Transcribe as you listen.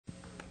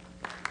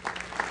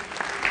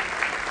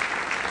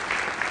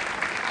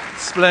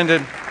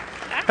Splendid.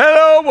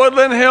 Hello,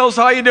 Woodland Hills.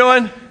 How you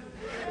doing?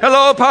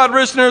 Hello, pod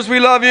listeners. We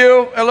love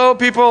you. Hello,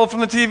 people from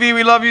the TV.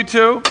 We love you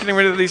too. Getting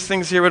rid of these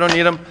things here. We don't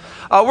need them.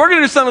 We're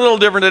going to do something a little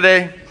different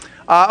today.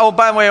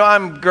 By the way,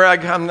 I'm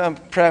Greg. I'm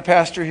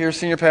pastor here,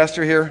 senior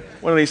pastor here.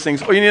 One of these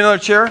things. Oh, you need another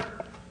chair?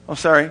 Oh,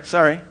 sorry.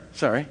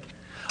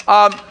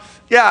 I'm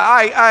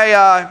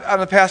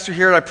the pastor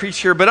here, and I preach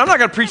here, but I'm not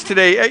going to preach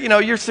today.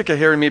 You're sick of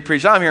hearing me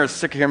preach. I'm here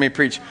sick of hearing me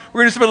preach.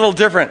 We're going to do something a little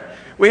different.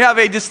 We have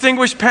a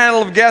distinguished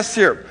panel of guests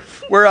here.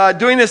 We're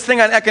doing this thing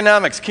on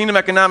economics, kingdom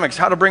economics,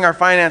 how to bring our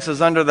finances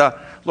under the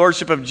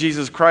lordship of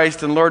Jesus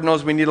Christ, and Lord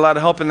knows we need a lot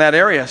of help in that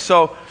area.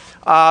 So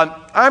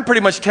I'm pretty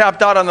much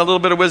tapped out on the little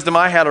bit of wisdom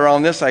I had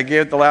around this. I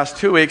gave it the last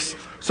 2 weeks.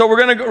 So we're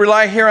going to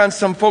rely here on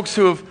some folks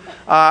who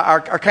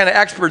are kind of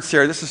experts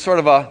here. This is sort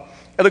of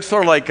it looks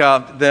sort of like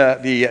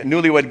the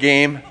Newlywed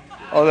Game,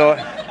 although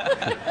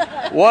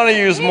want to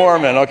use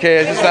Mormon, okay?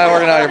 It's just not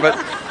working out here.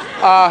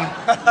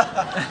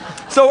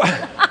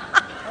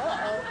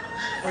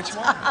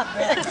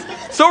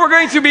 So we're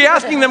going to be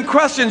asking them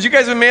questions. You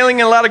guys have been mailing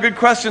in a lot of good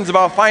questions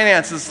about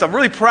finances and stuff,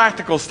 really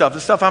practical stuff,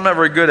 the stuff I'm not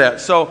very good at.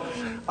 So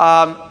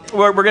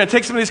we're going to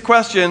take some of these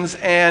questions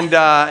and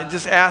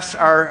just ask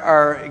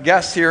our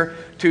guests here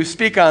to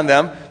speak on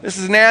them. This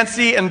is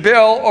Nancy and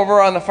Bill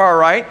over on the far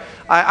right.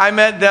 I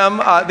met them.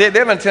 They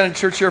haven't attended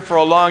church here for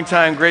a long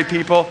time, great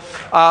people.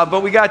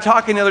 But we got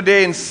talking the other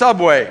day in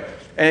Subway.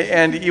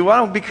 And you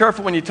want to be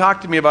careful when you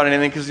talk to me about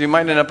anything because you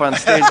might end up on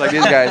stage like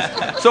these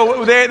guys.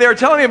 So they were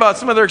telling me about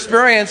some of their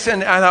experience,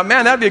 and I thought,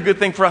 man, that'd be a good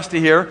thing for us to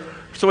hear.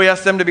 So we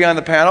asked them to be on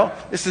the panel.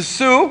 This is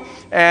Sue,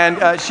 and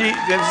this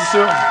is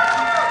Sue.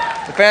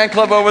 The fan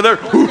club over there.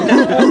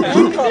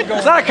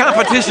 It's not a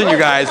competition, you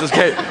guys.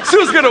 Okay,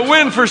 Sue's going to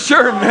win for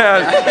sure,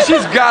 man.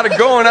 She's got it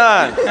going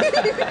on.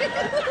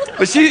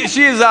 But she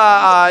is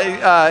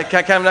kind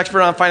of an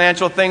expert on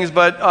financial things,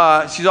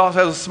 but she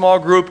also has a small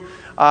group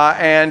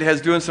and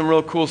has doing some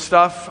real cool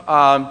stuff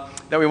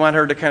that we want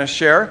her to kind of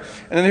share.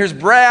 And then here's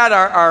Brad,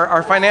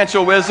 our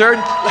financial wizard.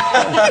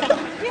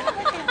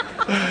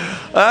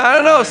 I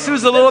don't know,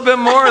 Sue's a little bit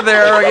more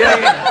there.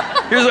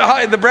 Here's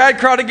the Brad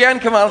crowd again.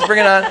 Come on, let's bring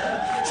it on.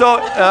 So,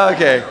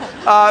 okay.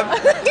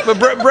 But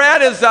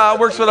Brad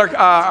works with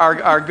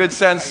our Good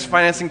Sense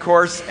financing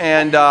course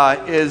and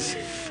is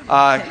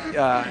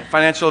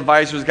financial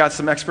advisor, has got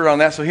some expert on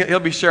that, so he'll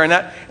be sharing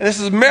that. And this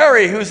is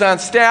Mary, who's on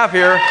staff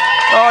here.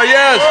 Oh,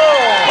 yes.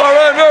 All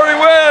right, Mary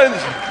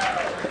wins.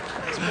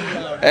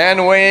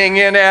 And weighing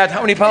in at,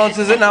 how many pounds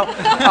is it now?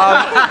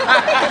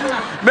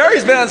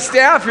 Mary's been on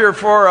staff here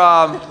for,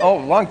 a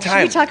long time.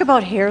 Should we talk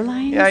about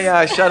hairlines?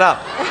 Yeah, shut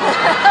up.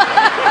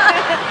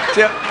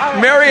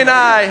 Mary and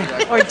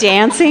I. Or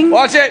dancing.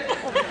 Watch it.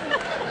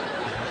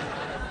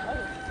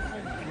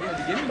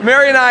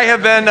 Mary and I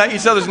have been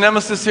each other's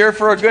nemesis here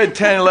for a good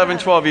 10, 11,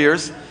 12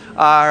 years.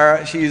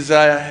 Our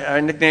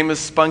nickname is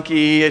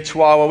Spunky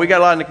Chihuahua. We got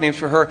a lot of nicknames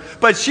for her.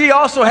 But she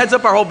also heads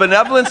up our whole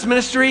benevolence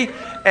ministry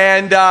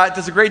and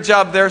does a great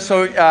job there.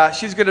 So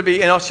she's going to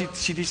be, she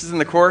teaches in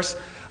the course.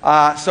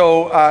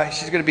 So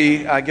she's going to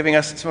be giving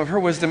us some of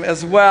her wisdom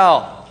as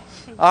well.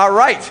 All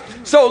right.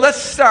 So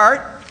let's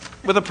start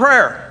with a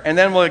prayer. And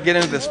then we'll get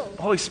into this.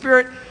 Holy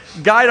Spirit,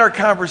 guide our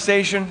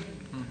conversation.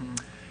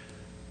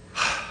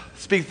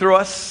 Speak through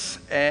us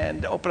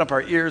and open up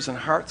our ears and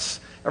hearts.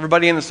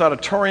 Everybody in this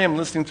auditorium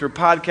listening through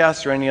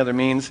podcasts or any other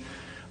means,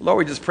 Lord,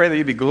 we just pray that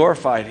you be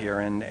glorified here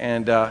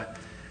and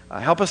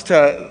help us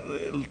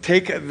to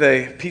take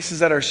the pieces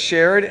that are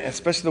shared,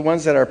 especially the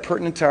ones that are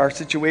pertinent to our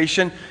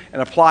situation,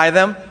 and apply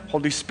them.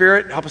 Holy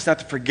Spirit, help us not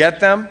to forget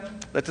them.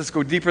 Let us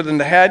go deeper than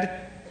the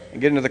head and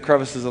get into the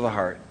crevices of the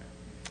heart.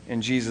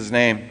 In Jesus'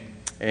 name,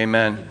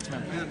 amen.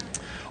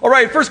 All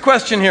right, first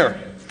question here.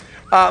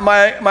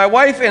 My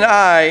wife and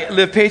I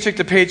live paycheck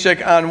to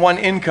paycheck on one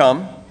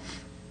income.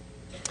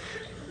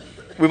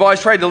 We've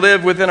always tried to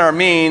live within our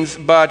means,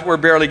 but we're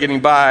barely getting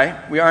by.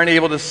 We aren't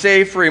able to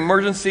save for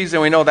emergencies,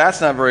 and we know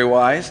that's not very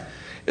wise.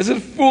 Is it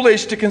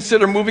foolish to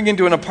consider moving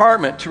into an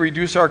apartment to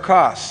reduce our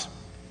costs?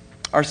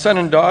 Our son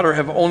and daughter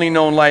have only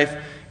known life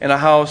in a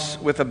house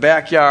with a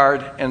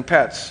backyard and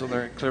pets, so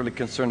they're clearly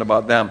concerned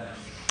about them.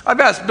 I've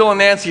asked Bill and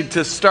Nancy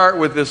to start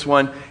with this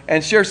one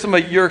and share some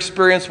of your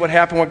experience, what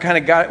happened,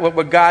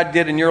 what God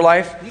did in your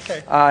life,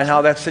 okay. And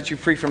how that set you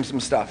free from some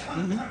stuff.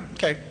 Mm-hmm.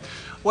 Okay.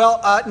 Well,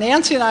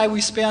 Nancy and I,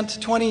 we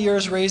spent 20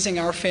 years raising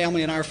our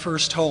family in our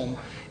first home.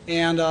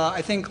 And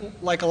I think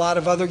like a lot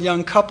of other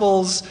young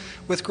couples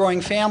with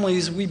growing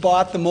families, we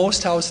bought the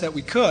most house that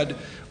we could,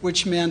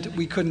 which meant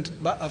we couldn't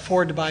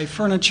afford to buy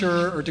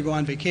furniture or to go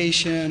on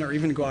vacation or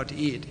even go out to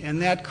eat.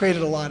 And that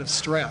created a lot of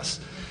stress.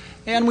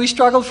 And we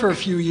struggled for a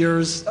few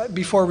years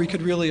before we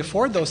could really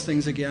afford those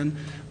things again.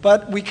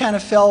 But we kind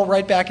of fell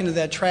right back into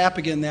that trap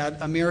again, that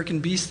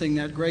American beast thing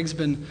that Greg's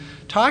been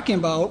talking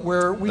about,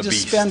 where we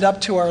just spend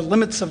up to our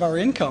limits of our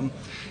income.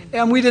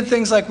 And we did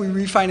things like we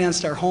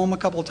refinanced our home a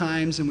couple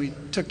times, and we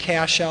took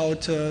cash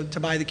out to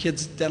buy the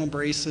kids dental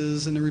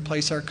braces and to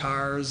replace our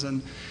cars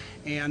and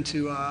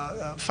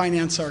to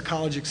finance our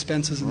college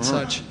expenses and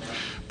such.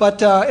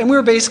 And we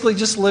were basically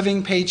just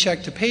living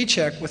paycheck to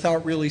paycheck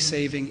without really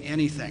saving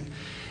anything.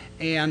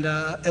 And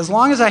as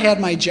long as I had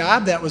my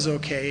job, that was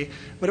okay,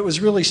 but it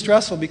was really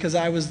stressful because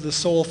I was the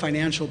sole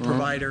financial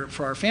provider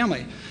for our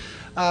family.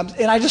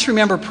 And I just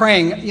remember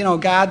praying,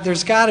 God,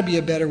 there's got to be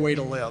a better way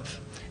to live.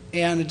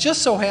 And it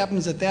just so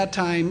happens at that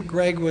time,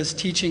 Greg was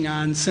teaching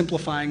on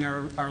simplifying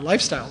our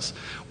lifestyles,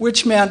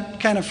 which meant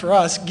kind of for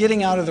us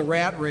getting out of the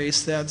rat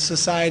race that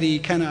society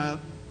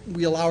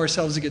we allow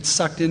ourselves to get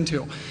sucked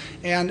into.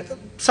 And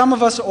some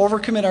of us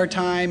overcommit our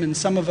time and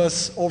some of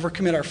us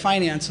overcommit our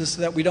finances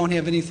so that we don't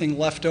have anything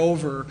left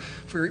over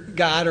for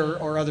God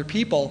or other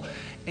people.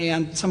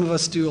 And some of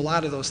us do a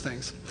lot of those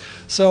things.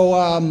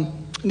 So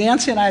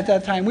Nancy and I at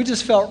that time, we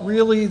just felt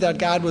really that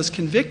God was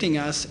convicting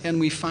us, and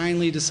we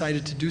finally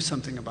decided to do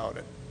something about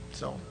it.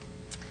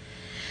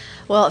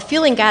 Well,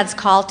 feeling God's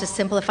call to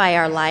simplify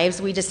our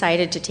lives, we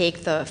decided to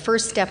take the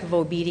first step of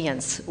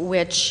obedience,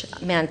 which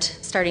meant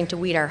starting to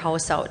weed our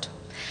house out.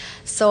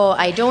 So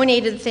I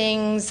donated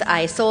things,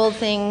 I sold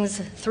things,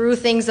 threw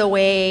things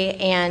away,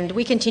 and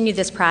we continued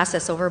this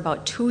process over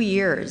about 2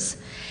 years.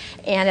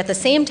 And at the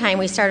same time,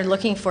 we started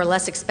looking for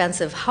less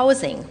expensive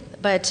housing.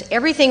 But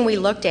everything we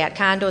looked at,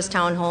 condos,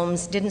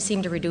 townhomes, didn't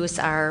seem to reduce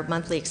our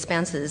monthly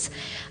expenses.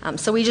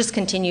 So we just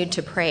continued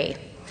to pray.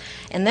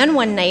 And then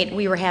one night,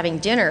 we were having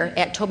dinner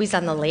at Toby's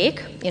on the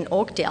Lake in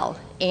Oakdale,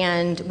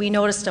 and we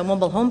noticed a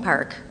mobile home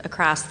park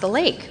across the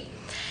lake.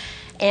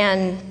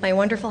 And my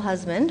wonderful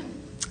husband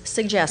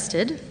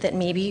suggested that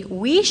maybe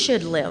we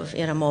should live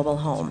in a mobile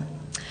home.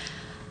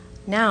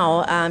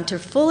 Now, to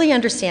fully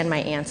understand my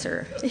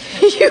answer,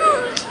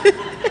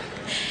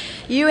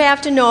 you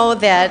have to know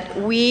that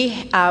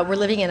we were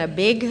living in a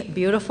big,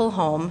 beautiful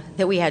home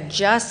that we had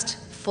just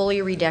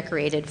fully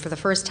redecorated for the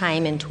first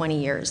time in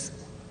 20 years.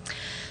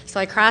 So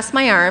I crossed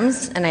my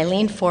arms and I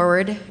leaned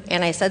forward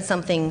and I said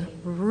something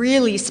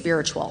really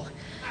spiritual.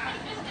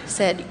 I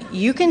said,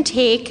 you can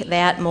take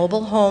that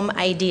mobile home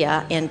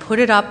idea and put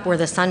it up where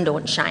the sun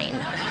don't shine.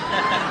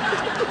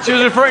 She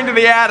was referring to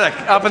the attic,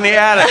 up in the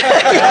attic.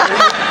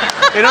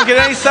 They don't get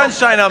any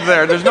sunshine up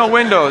there. There's no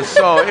windows,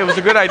 so it was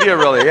a good idea,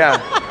 really,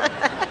 yeah.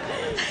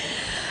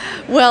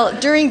 Well,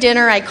 during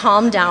dinner, I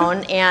calmed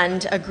down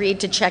and agreed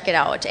to check it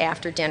out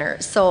after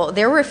dinner. So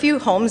there were a few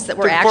homes that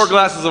were Took 4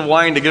 glasses of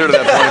wine to get her to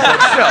that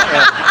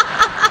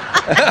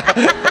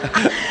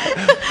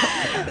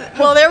point.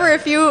 Well, there were a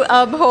few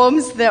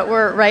homes that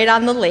were right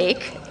on the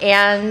lake,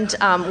 and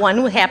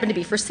one happened to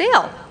be for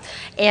sale.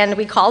 And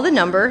we called the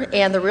number,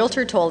 and the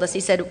realtor told us, he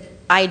said,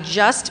 I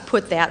just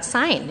put that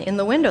sign in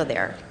the window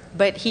there.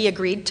 But he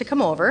agreed to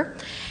come over.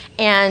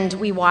 And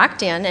we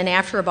walked in, and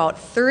after about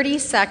 30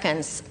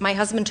 seconds, my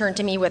husband turned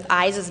to me with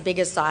eyes as big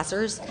as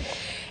saucers,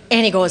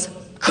 and he goes,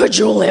 could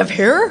you live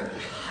here?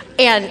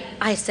 And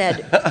I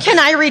said, can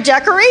I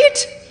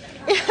redecorate?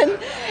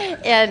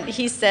 And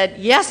he said,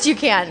 yes, you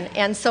can.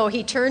 And so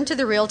he turned to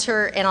the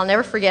realtor, and I'll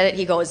never forget it,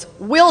 he goes,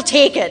 we'll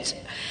take it.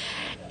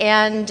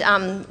 And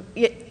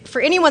for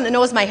anyone that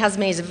knows my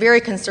husband, he's a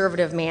very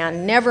conservative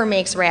man, never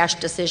makes rash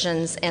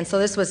decisions, and so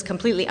this was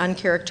completely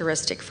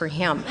uncharacteristic for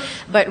him.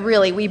 But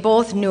really, we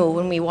both knew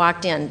when we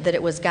walked in that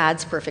it was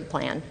God's perfect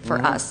plan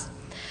for us.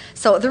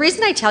 So the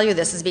reason I tell you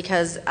this is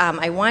because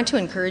I want to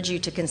encourage you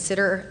to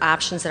consider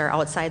options that are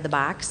outside the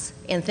box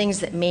and things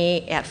that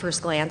may, at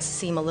first glance,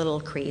 seem a little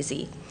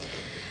crazy.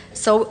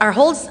 So our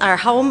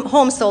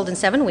home sold in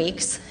 7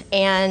 weeks,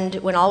 and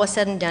when all was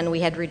said and done, we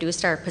had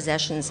reduced our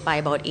possessions by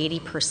about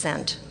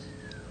 80%.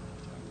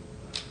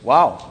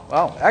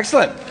 Wow,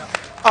 excellent.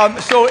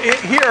 So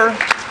here,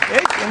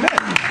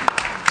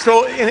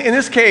 so in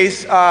this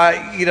case,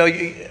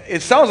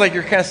 it sounds like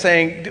you're kind of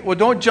saying, well,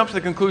 don't jump to the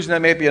conclusion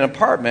that may be an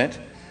apartment.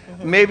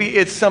 Maybe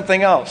it's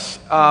something else.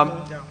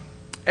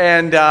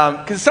 And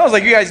because it sounds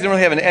like you guys didn't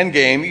really have an end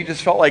game. You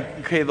just felt like,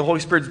 okay, the Holy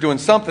Spirit's doing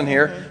something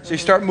here. So you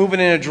start moving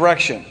in a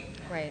direction.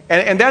 Right.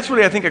 And that's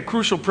really, I think, a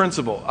crucial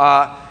principle.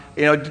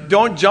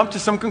 Don't jump to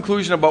some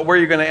conclusion about where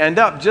you're going to end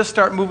up. Just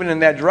start moving in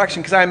that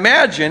direction. Because I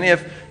imagine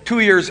if 2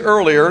 years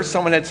earlier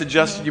someone had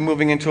suggested you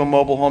moving into a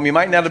mobile home, you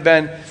might not have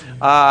been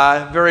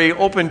very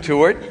open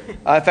to it.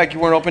 In fact, you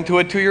weren't open to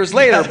it 2 years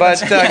later, but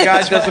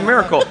God does a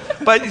miracle.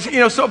 But,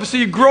 so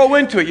you grow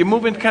into it. You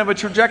move into kind of a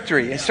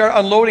trajectory and start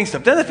unloading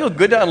stuff. Doesn't it feel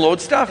good to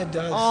unload stuff? It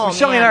does.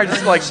 Michelle and I are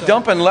just like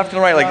dumping left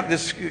and right, like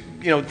this,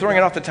 throwing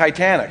it off the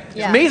Titanic.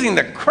 Yeah. It's amazing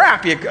the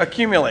crap you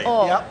accumulate.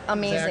 Oh, Yep,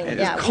 amazing.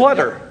 exactly. It's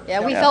clutter.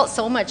 We felt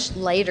so much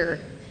lighter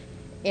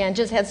and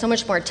just had so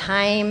much more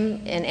time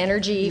and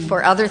energy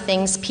for other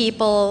things,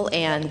 people,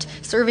 and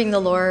serving the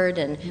Lord.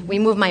 And we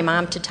moved my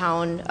mom to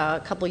town a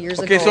couple years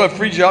ago. Okay, so it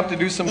freed you up to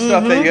do some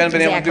stuff that you hadn't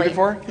been able to do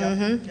before?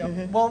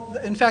 Yep. Well,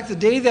 in fact, the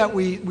day that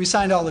we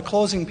signed all the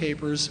closing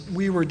papers,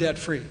 we were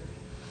debt-free.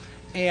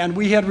 And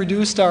we had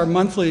reduced our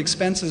monthly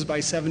expenses by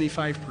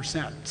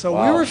 75%. So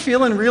Wow. we were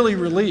feeling really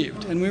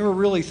relieved, and we were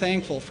really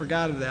thankful for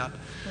God of that.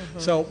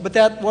 But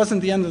that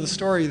wasn't the end of the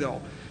story,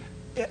 though.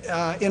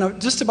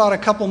 Just about a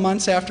couple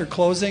months after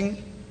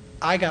closing,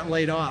 I got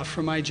laid off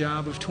from my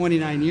job of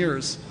 29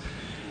 years.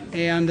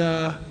 And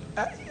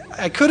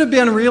I could have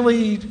been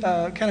really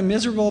kind of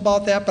miserable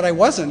about that, but I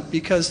wasn't,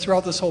 because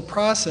throughout this whole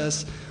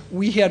process,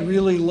 we had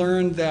really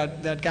learned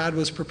that God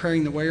was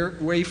preparing the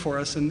way for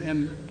us and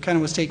kind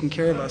of was taking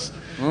care of us.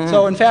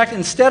 So in fact,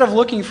 instead of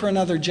looking for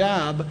another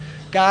job,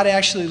 God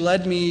actually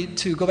led me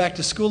to go back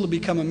to school to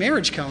become a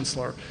marriage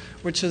counselor,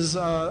 which is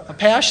a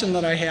passion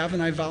that I have,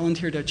 and I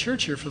volunteered at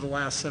church here for the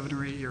last 7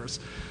 or 8 years.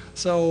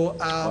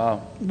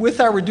 So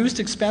with our reduced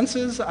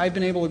expenses, I've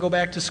been able to go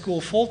back to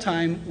school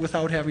full-time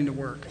without having to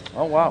work.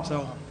 Oh, wow.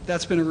 So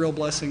that's been a real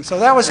blessing. So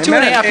that was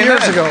Amen. 2.5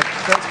 years ago.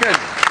 That's good.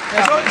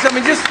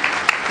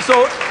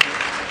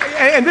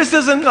 And this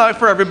isn't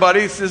for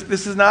everybody.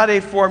 This is not a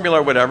formula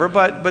or whatever,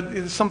 but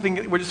it's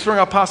something, we're just throwing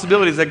out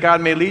possibilities that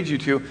God may lead you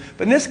to.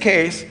 But in this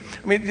case,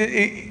 I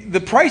mean, the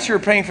price you were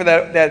paying for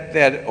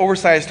that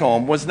oversized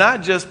home was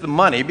not just the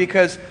money,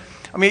 because,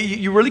 I mean,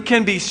 you really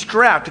can be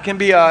strapped. It can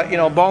be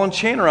a ball and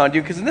chain around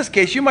you, because in this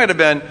case, you might have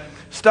been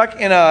stuck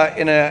in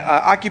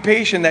a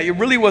occupation that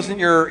really wasn't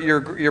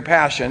your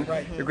passion,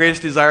 right, your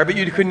greatest desire, but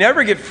you could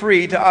never get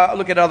free to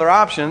look at other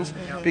options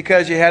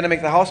because you had to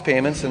make the house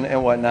payments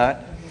and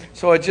whatnot.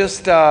 So it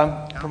just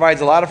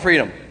provides a lot of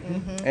freedom.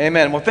 Mm-hmm.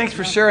 Amen. Well, thanks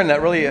for sharing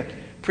that. Really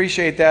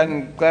appreciate that,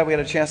 and glad we had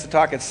a chance to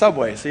talk at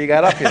Subway, so you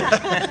got up here.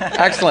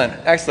 Excellent.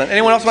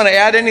 Anyone else want to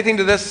add anything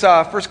to this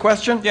first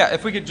question? Yeah,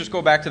 if we could just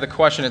go back to the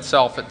question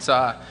itself. It's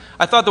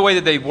I thought the way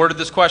that they worded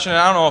this question, and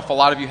I don't know if a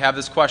lot of you have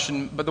this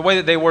question, but the way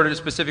that they worded it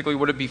specifically,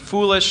 would it be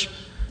foolish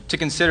to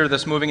consider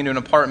this moving into an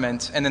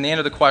apartment? And then the end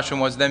of the question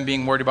was them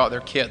being worried about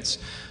their kids,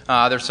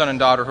 their son and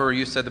daughter who are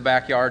used to the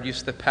backyard, used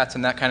to the pets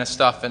and that kind of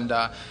stuff. And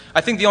I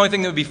think the only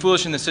thing that would be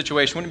foolish in this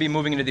situation wouldn't be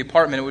moving into the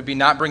apartment. It would be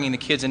not bringing the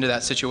kids into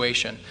that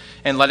situation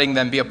and letting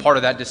them be a part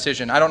of that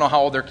decision. I don't know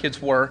how old their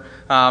kids were,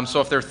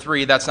 so if they're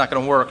 3, that's not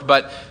going to work.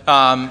 But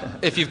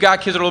if you've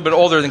got kids that are a little bit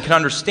older than can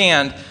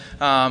understand,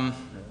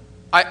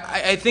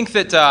 I think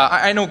that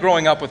I know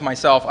growing up with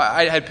myself,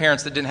 I had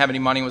parents that didn't have any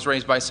money, was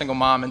raised by a single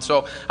mom, and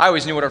so I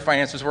always knew what our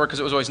finances were because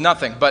it was always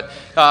nothing. But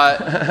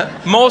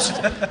most...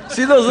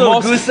 See those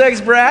little goose eggs,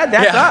 Brad?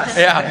 That's us.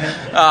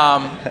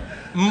 Yeah.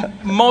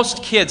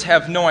 Most kids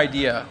have no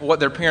idea what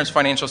their parents'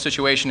 financial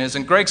situation is,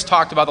 and Greg's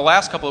talked about the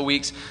last couple of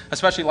weeks,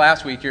 especially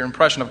last week. Your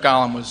impression of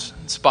Gollum was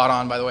spot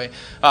on, by the way.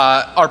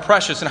 Are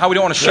precious, and how we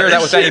don't want to share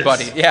that with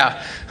anybody.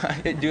 Yeah,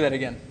 do that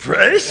again.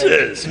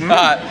 Precious. That's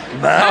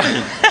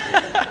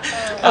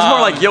more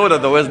like Yoda,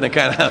 though, isn't it?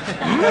 Kind of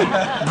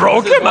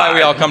broken. That's why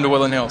we all come to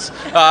Woodland Hills.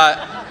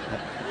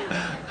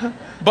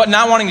 But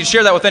not wanting to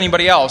share that with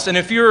anybody else. And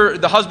if you're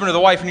the husband or the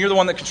wife and you're the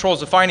one that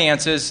controls the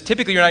finances,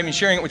 typically you're not even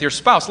sharing it with your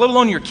spouse, let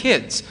alone your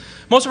kids.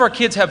 Most of our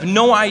kids have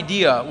no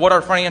idea what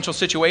our financial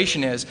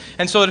situation is.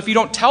 And so that if you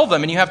don't tell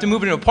them and you have to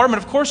move into an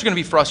apartment, of course you're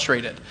going to be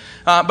frustrated.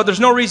 But there's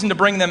no reason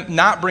to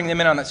not bring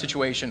them in on that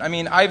situation. I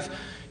mean,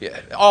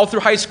 all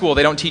through high school,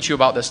 they don't teach you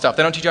about this stuff.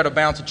 They don't teach you how to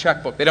balance a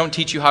checkbook. They don't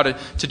teach you how to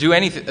do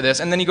any of this.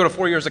 And then you go to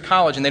 4 years of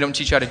college, and they don't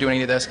teach you how to do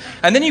any of this.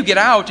 And then you get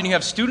out, and you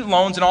have student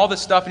loans and all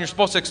this stuff, and you're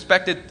supposed to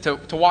expect it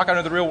to walk out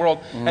into the real world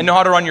and know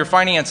how to run your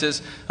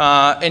finances,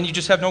 and you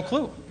just have no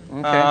clue.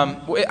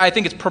 Okay. I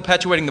think it's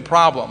perpetuating the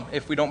problem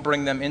if we don't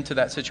bring them into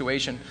that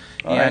situation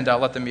and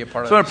let them be a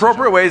part of it. So in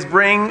appropriate ways,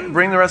 bring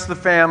the rest of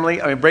the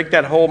family. I mean, break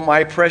that whole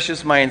my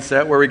precious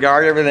mindset where we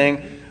guard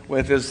everything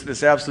with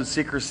this absolute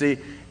secrecy.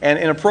 And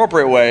in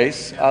appropriate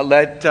ways,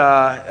 let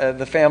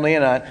the family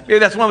in on. Maybe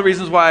that's one of the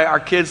reasons why our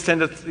kids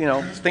tend to,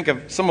 think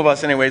of some of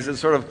us, anyways, as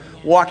sort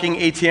of walking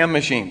ATM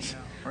machines,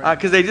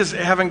 because they just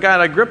haven't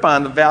got a grip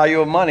on the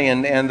value of money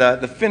and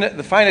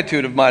the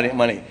finitude of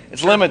money.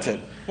 It's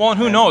limited. Well, and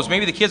who knows?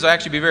 Maybe the kids will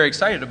actually be very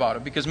excited about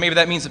it because maybe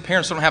that means the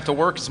parents don't have to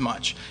work as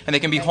much and they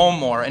can be home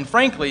more. And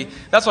frankly,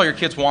 that's all your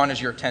kids want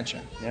is your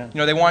attention. Yeah.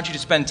 They want you to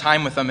spend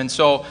time with them. And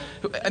so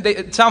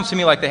it sounds to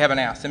me like they haven't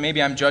asked. And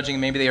maybe I'm judging.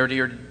 Maybe they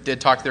already did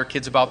talk to their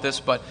kids about this.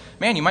 But,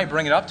 man, you might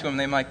bring it up to them.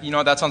 They might,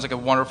 that sounds like a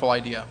wonderful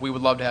idea. We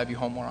would love to have you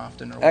home more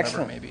often or whatever.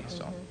 Excellent. It may be.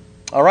 So.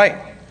 All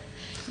right.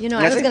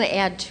 I was going to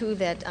add, too,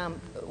 that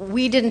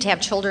we didn't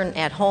have children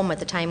at home at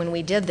the time when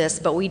we did this,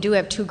 but we do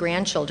have 2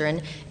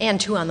 grandchildren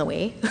and 2 on the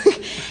way.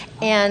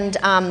 And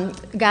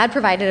God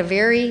provided a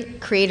very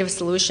creative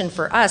solution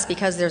for us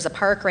because there's a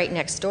park right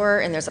next door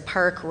and there's a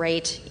park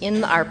right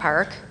in our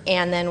park,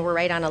 and then we're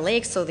right on a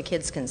lake so the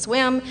kids can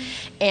swim.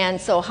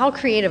 And so how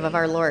creative of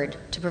our Lord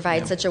to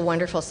provide such a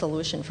wonderful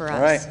solution for us.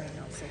 All right.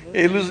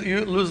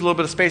 You lose a little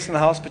bit of space in the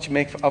house, but you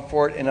make up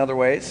for it in other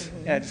ways.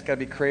 Mm-hmm. Yeah, just got to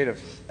be creative.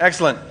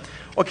 Excellent.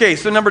 Okay,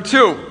 so number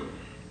 2.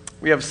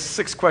 We have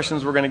 6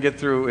 questions we're going to get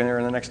through in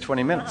the next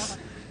 20 minutes.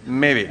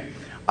 Maybe.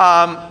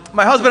 My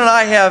husband and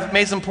I have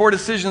made some poor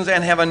decisions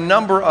and have a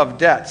number of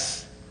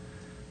debts.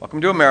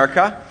 Welcome to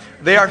America.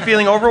 They are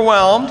feeling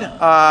overwhelmed.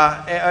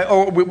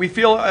 We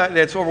feel that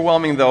it's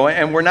overwhelming, though,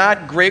 and we're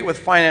not great with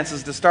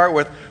finances to start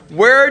with.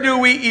 Where do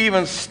we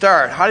even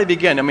start? How do you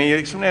begin? I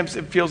mean, sometimes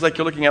it feels like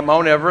you're looking at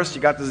Mount Everest.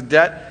 You got this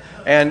debt,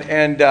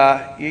 and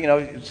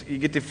you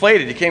get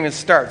deflated. You can't even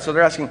start. So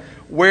they're asking,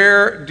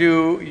 where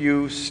do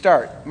you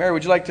start? Mary,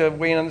 would you like to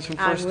weigh in on this one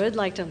first? I would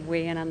like to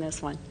weigh in on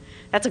this one.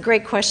 That's a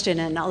great question,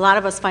 and a lot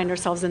of us find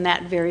ourselves in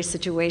that very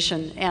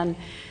situation. And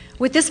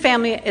With this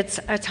family, it's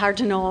hard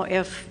to know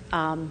if,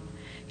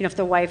 if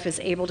the wife is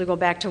able to go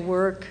back to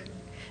work.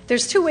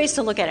 There's two ways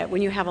to look at it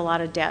when you have a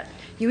lot of debt.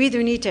 You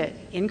either need to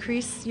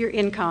increase your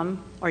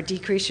income or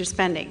decrease your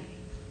spending.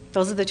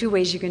 Those are the two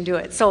ways you can do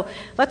it. So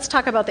let's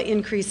talk about the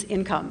increased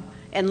income,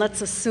 and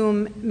let's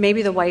assume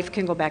maybe the wife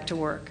can go back to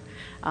work.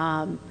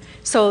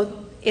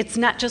 So it's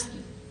not just,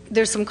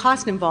 there's some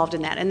cost involved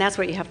in that, and that's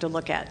what you have to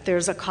look at.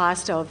 There's a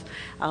cost of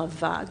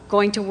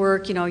going to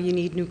work. You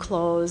need new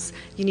clothes,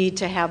 you need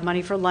to have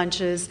money for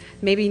lunches,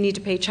 maybe you need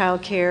to pay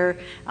child care,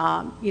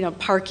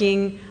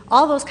 parking,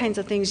 all those kinds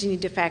of things you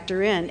need to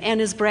factor in. And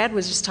as Brad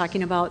was just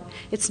talking about,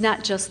 it's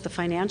not just the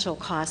financial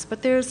cost,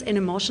 but there's an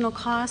emotional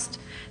cost,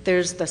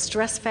 there's the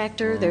stress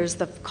factor, there's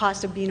the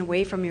cost of being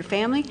away from your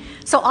family.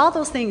 So all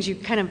those things you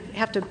kind of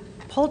have to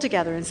pull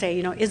together and say,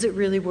 is it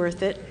really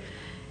worth it?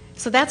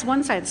 So that's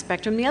one side of the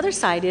spectrum. The other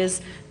side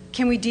is,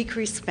 can we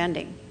decrease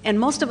spending? And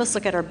most of us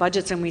look at our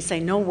budgets and we say,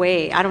 no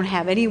way, I don't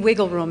have any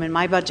wiggle room in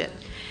my budget.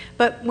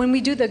 But when we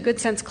do the Good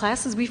Sense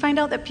classes, we find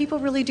out that people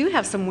really do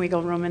have some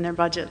wiggle room in their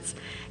budgets.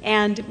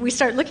 And we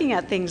start looking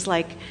at things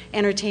like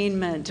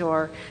entertainment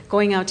or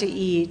going out to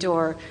eat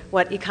or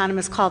what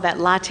economists call that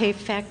latte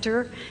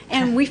factor.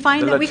 And we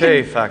find that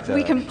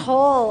we can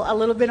pull a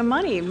little bit of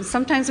money.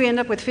 Sometimes we end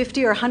up with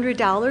 $50 or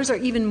 $100 or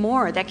even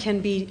more that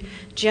can be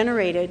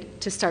generated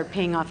to start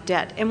paying off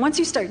debt. And once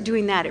you start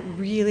doing that, it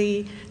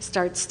really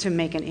starts to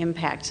make an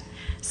impact.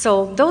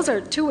 So those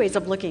are two ways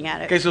of looking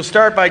at it. Okay, so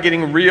start by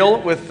getting real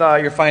with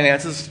your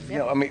finances.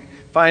 Yep.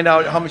 Find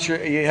out how much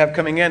you have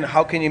coming in.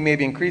 How can you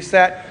maybe increase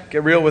that?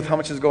 Get real with how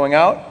much is going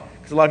out,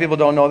 because a lot of people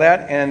don't know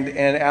that, and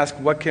ask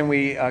what can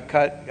we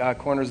cut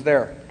corners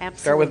there. Absolutely.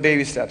 Start with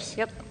baby steps.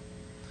 Yep.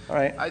 All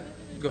right.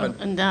 Go ahead.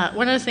 And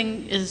one other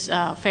thing is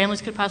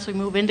families could possibly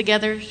move in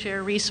together,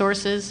 share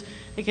resources.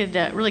 They could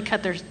really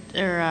cut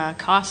their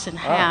costs in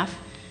half.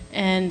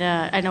 And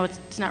I know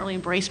it's not really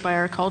embraced by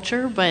our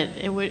culture, but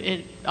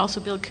it also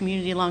build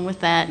community along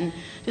with that. And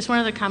just one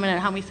other comment on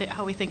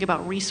how we think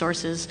about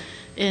resources.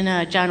 In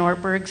John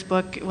Ortberg's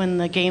book, When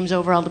the Game's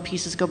Over, All the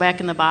Pieces Go Back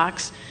in the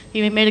Box,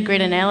 he made a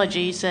great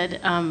analogy. He said,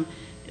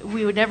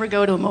 we would never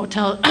go to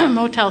a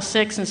Motel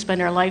 6 and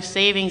spend our life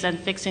savings on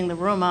fixing the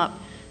room up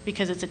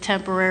because it's a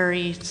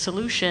temporary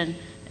solution.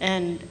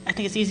 And I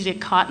think it's easy to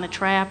get caught in the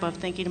trap of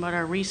thinking about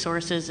our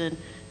resources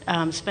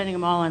and spending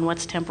them all on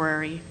what's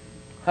temporary.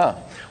 Huh.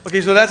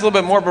 Okay, so that's a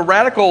little bit more of a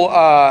radical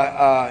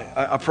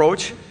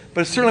approach,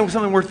 but it's certainly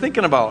something we're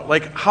thinking about.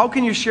 Like, how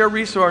can you share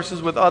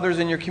resources with others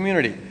in your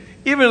community,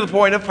 even to the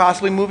point of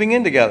possibly moving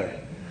in together?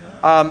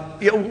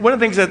 One of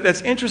the things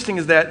that's interesting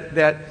is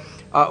that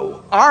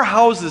our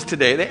houses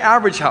today, the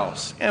average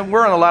house, and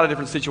we're in a lot of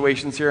different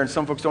situations here, and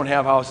some folks don't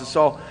have houses,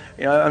 so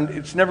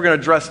it's never going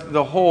to address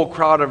the whole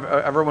crowd of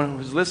everyone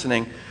who's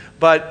listening.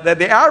 But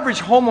the average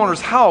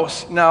homeowner's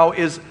house now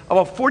is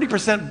about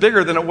 40%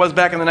 bigger than it was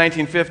back in the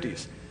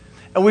 1950s.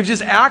 And we've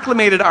just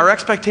acclimated our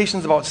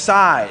expectations about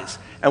size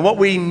and what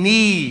we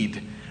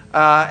need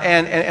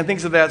and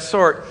things of that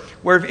sort.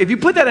 Where if you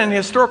put that in a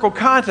historical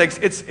context,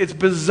 it's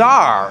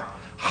bizarre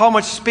how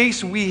much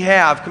space we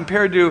have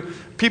compared to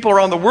people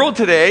around the world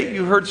today.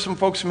 You heard some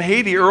folks from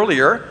Haiti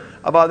earlier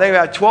about they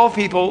got 12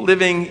 people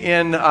living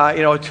in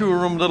a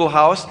two-room little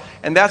house,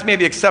 and that's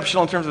maybe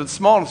exceptional in terms of its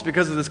smallness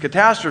because of this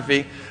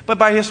catastrophe. But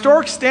by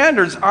historic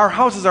standards, our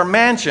houses are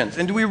mansions,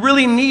 and do we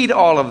really need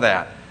all of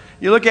that?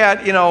 You look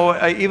at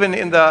even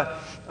in the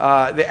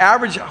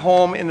average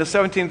home in the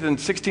 17th and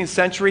 16th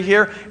century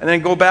here, and then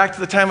go back to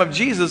the time of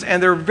Jesus,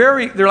 and they're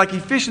like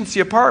efficiency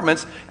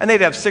apartments, and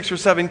they'd have 6 or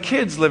 7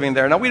 kids living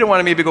there. Now we don't want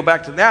to maybe go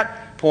back to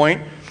that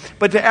point.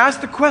 But to ask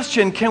the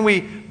question, can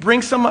we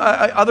bring some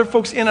other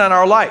folks in on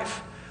our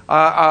life?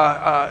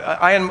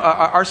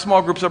 Our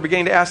small groups are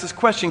beginning to ask this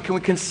question. Can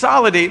we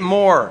consolidate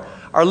more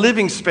our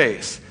living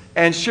space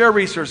and share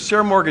resources,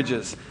 share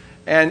mortgages,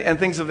 and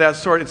things of that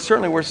sort? It's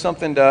certainly worth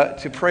something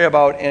to pray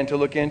about and to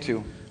look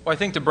into. Well, I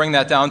think to bring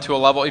that down to a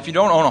level, if you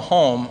don't own a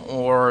home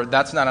or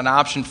that's not an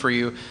option for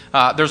you,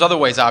 there's other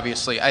ways,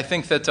 obviously. I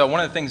think that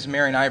one of the things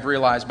Mary and I have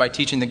realized by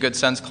teaching the Good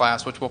Sense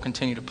class, which we'll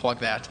continue to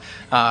plug that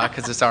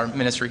because it's our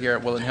ministry here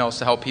at Woodland Hills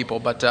to help people,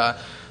 but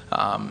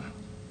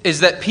is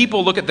that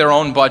people look at their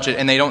own budget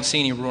and they don't see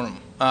any room.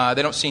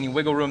 They don't see any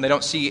wiggle room. They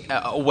don't see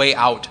a way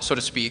out, so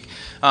to speak.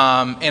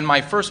 And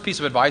my first piece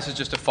of advice is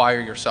just to fire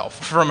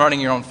yourself from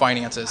running your own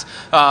finances.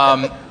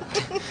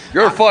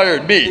 You're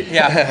fired, me.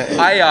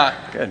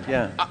 Yeah, Good,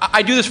 yeah.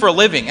 I do this for a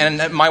living,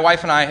 and my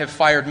wife and I have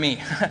fired me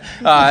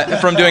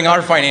from doing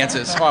our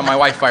finances. Well, my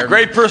wife fired me.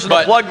 Great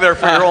personal plug there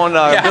for your own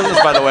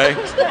business, by the way.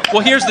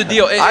 Well, here's the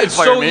deal. It's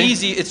so me.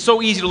 easy. It's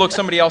so easy to look at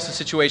somebody else's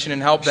situation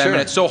and help them, Sure.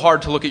 and it's so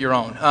hard to look at your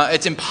own.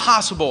 It's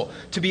impossible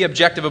to be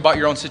objective about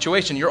your own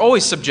situation. You're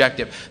always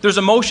subjective. There's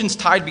emotions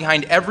tied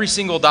behind every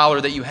single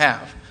dollar that you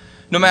have.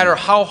 No matter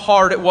how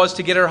hard it was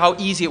to get it or how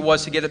easy it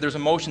was to get it, there's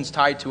emotions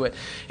tied to it.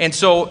 And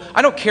so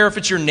I don't care if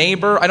it's your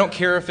neighbor. I don't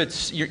care if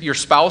it's your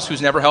spouse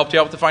who's never helped you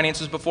out with the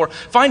finances before.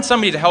 Find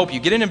somebody to help you.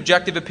 Get an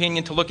objective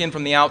opinion to look in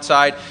from the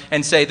outside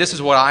and say, this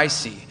is what I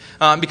see.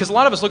 Because a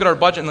lot of us look at our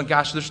budget and like,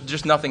 gosh, there's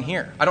just nothing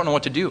here. I don't know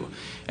what to do.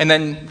 And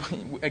then,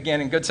 again,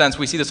 in good sense,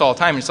 we see this all the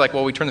time. It's like,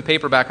 well, we turn the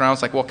paper back around.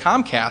 It's like, well,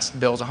 Comcast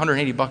bill's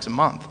 $180 a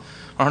month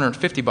or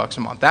 $150 a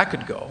month. That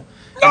could go.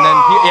 And then,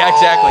 yeah,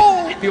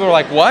 exactly. People are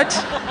like, what?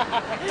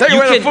 Take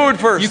away the food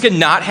first. You can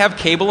not have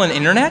cable and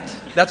internet?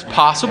 That's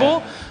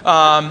possible?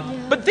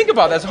 But think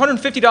about that. That's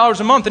 $150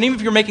 a month. And even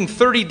if you're making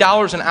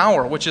 $30 an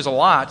hour, which is a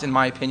lot, in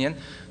my opinion,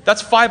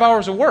 that's 5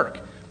 hours of work.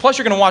 Plus,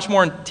 you're going to watch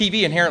more on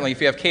TV inherently if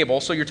you have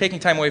cable, so you're taking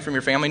time away from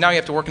your family. Now you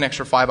have to work an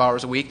extra 5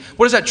 hours a week.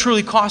 What is that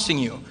truly costing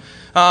you?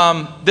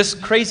 This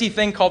crazy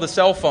thing called a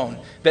cell phone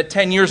that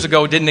 10 years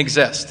ago didn't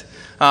exist,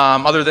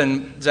 other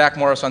than Zach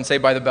Morris on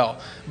Saved by the Bell.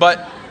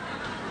 But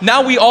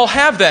now we all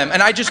have them,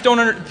 and I just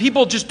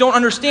people just don't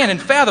understand and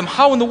fathom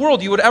how in the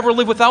world you would ever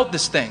live without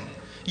this thing.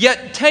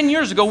 Yet 10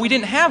 years ago, we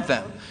didn't have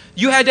them.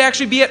 You had to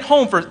actually be at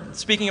home for,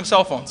 speaking of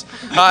cell phones,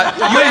 you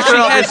actually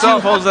had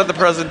cell phones at the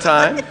present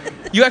time.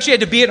 You actually had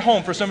to be at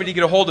home for somebody to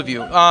get a hold of you.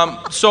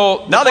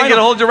 So now they get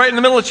a hold of you right in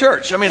the middle of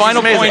church. I mean,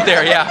 final it's point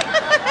there, yeah.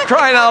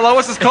 Crying out loud,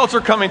 what's this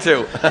culture coming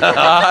to?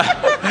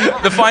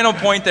 The final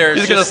point there is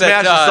He's going to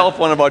smash his cell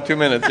phone in about 2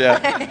 minutes,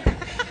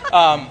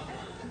 yeah.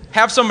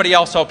 Have somebody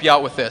else help you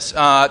out with this.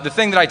 The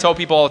thing that I tell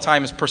people all the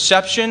time is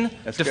perception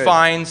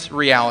defines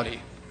reality.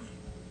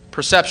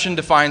 Perception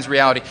defines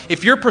reality.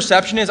 If your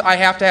perception is, I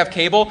have to have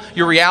cable,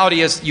 your reality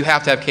is, you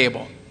have to have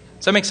cable.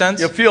 Does that make sense?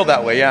 You'll feel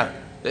that way, yeah.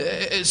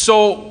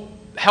 So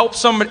have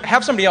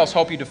somebody else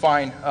help you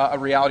define a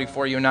reality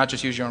for you and not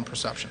just use your own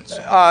perceptions.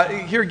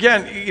 Here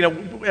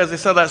again, as I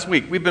said last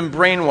week, we've been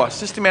brainwashed,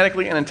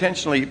 systematically and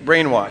intentionally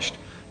brainwashed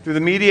through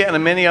the media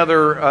and many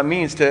other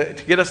means to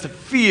get us to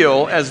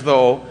feel as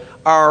though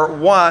our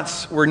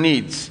wants were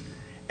needs.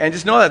 And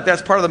just know that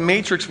that's part of the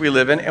matrix we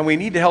live in, and we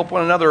need to help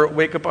one another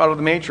wake up out of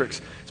the matrix.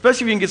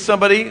 Especially if you can get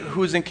somebody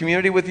who's in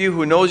community with you,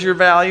 who knows your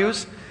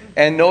values,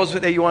 and knows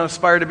that you want to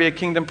aspire to be a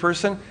kingdom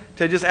person,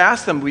 to just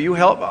ask them, will you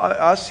help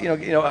us?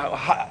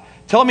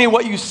 Tell me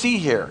what you see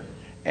here,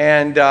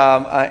 and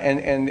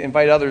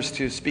invite others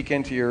to speak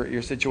into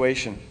your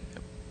situation.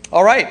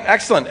 All right,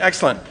 excellent.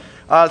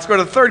 Let's go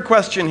to the third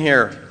question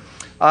here.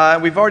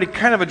 We've already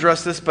kind of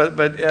addressed this, but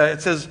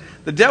it says,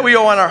 the debt we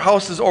owe on our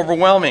house is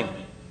overwhelming.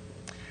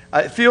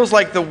 It feels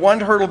like the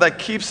one hurdle that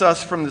keeps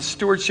us from the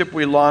stewardship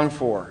we long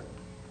for.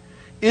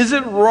 Is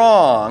it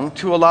wrong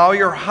to allow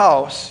your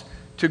house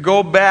to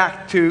go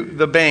back to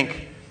the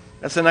bank?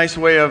 That's a nice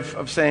way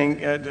of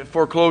saying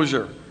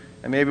foreclosure.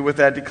 And maybe with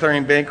that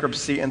declaring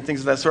bankruptcy and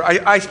things of that sort.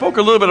 I spoke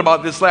a little bit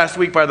about this last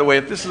week, by the way.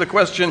 If this is a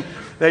question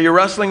that you're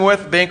wrestling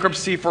with,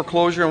 bankruptcy,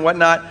 foreclosure, and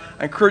whatnot,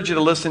 I encourage you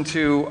to listen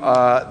to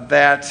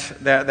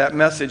that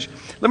message.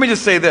 Let me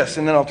just say this,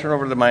 and then I'll turn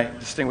over to my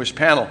distinguished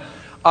panel.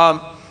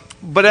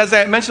 But as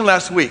I mentioned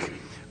last week,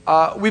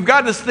 we've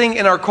got this thing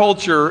in our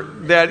culture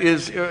that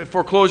is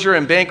foreclosure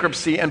and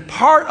bankruptcy, and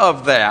part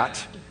of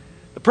that,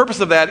 the purpose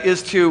of that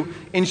is to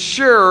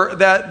ensure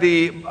that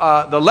the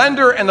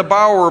lender and the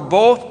borrower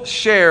both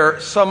share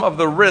some of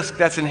the risk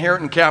that's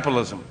inherent in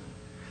capitalism.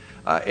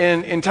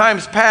 In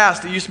times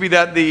past, it used to be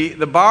that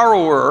the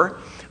borrower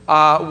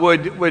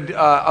would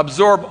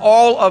absorb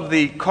all of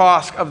the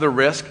cost of the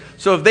risk.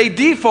 So if they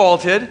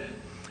defaulted,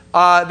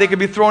 they could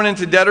be thrown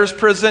into debtor's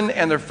prison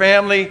and their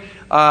family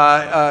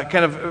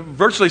kind of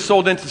virtually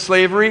sold into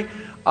slavery.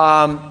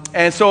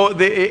 And so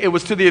it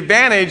was to the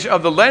advantage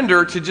of the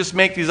lender to just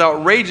make these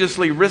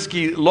outrageously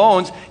risky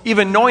loans,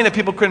 even knowing that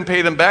people couldn't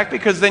pay them back,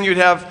 because then you'd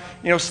have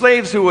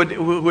slaves who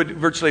would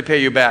virtually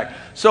pay you back.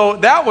 So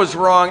that was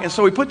wrong, and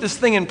so we put this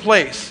thing in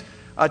place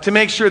to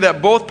make sure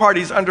that both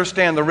parties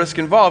understand the risk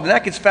involved, and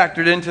that gets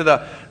factored into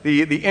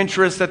the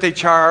interest that they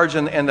charge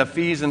and the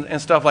fees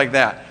and stuff like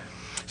that.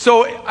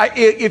 So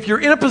if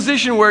you're in a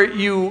position where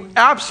you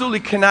absolutely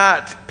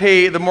cannot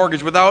pay the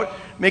mortgage without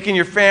making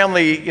your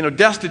family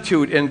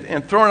destitute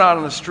and thrown out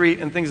on the street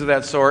and things of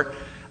that sort,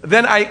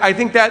 then I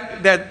think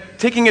that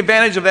taking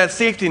advantage of that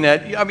safety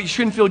net, you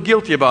shouldn't feel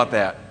guilty about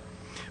that.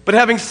 But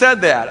having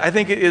said that, I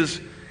think it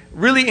is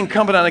really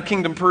incumbent on a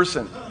kingdom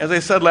person, as I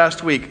said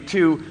last week,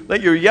 to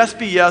let your yes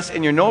be yes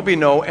and your no be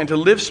no, and to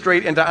live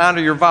straight and to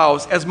honor your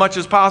vows as much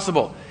as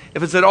possible.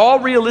 If it's at all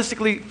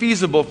realistically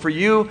feasible for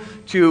you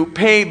to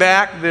pay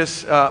back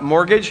this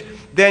mortgage,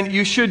 then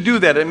you should do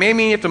that. It may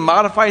mean you have to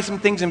modify some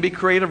things and be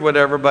creative,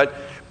 whatever, but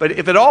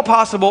if at all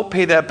possible,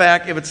 pay that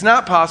back. If it's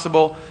not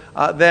possible,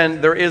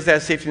 then there is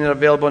that safety net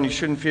available, and you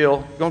shouldn't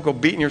don't go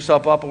beating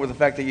yourself up over the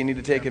fact that you need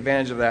to take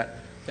advantage of that.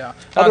 Yeah.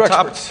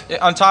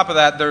 On top of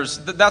that,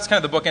 that's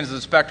kind of the bookends of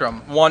the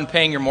spectrum. One,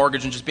 paying your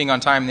mortgage and just being on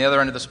time. The other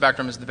end of the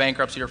spectrum is the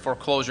bankruptcy or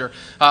foreclosure.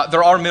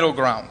 There are middle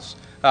grounds.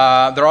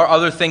 There are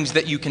other things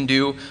that you can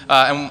do,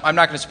 and I'm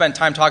not going to spend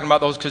time talking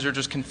about those because they're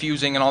just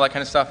confusing and all that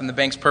kind of stuff, and the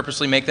banks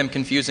purposely make them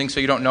confusing so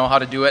you don't know how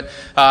to do it.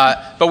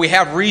 But we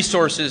have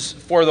resources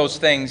for those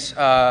things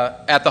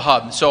at the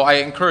Hub. So I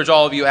encourage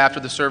all of you after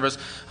the service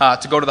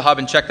to go to the Hub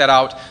and check that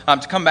out.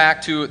 To come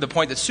back to the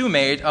point that Sue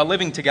made,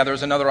 living together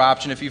is another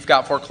option if you've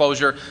got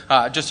foreclosure,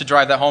 just to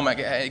drive that home.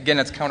 Again,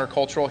 it's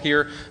countercultural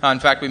here. In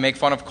fact, we make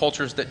fun of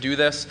cultures that do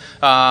this.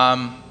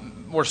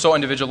 We're so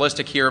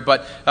individualistic here,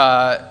 but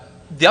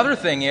The other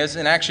thing is,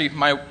 and actually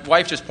my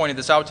wife just pointed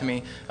this out to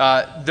me,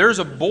 there's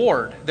a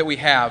board that we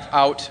have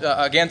out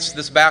against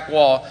this back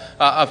wall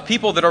of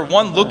people that are,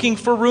 one, looking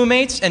for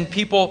roommates, and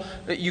people,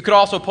 you could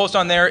also post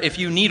on there if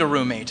you need a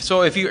roommate.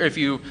 So if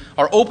you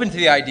are open to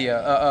the idea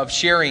of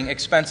sharing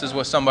expenses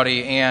with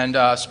somebody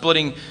and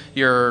splitting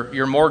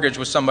your mortgage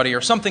with somebody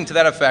or something to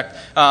that effect,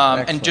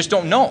 and just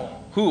don't know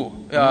who.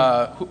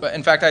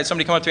 In fact, I had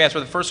somebody come up to me after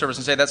the first service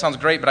and say, that sounds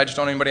great, but I just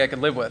don't know anybody I could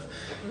live with.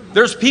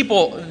 There's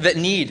people that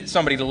need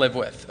somebody to live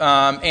with.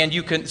 And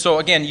you can, so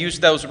again, use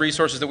those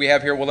resources that we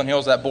have here at Woodland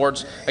Hills. That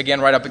board's,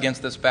 again, right up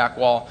against this back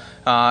wall.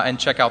 And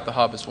check out the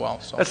hub as well.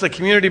 So. That's the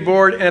community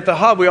board. And at the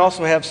hub, we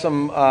also have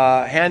some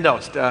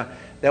handouts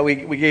that we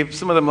gave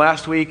some of them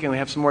last week, and we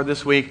have some more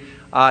this week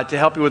to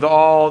help you with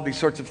all these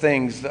sorts of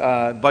things,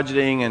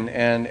 budgeting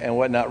and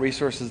whatnot,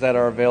 resources that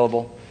are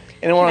available.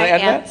 Anyone want to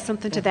add that?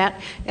 Something to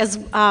that? As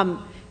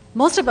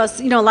most of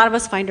us, a lot of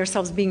us find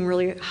ourselves being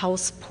really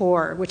house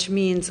poor, which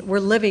means we're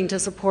living to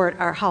support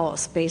our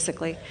house,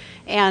 basically.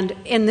 And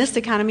in this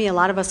economy, a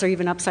lot of us are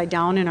even upside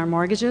down in our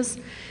mortgages.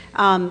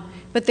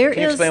 But there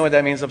Can you explain what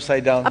that means,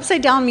 upside down?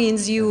 Upside down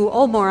means you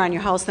owe more on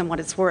your house than what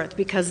it's worth,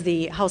 because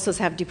the houses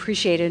have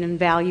depreciated in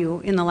value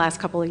in the last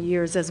couple of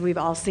years, as we've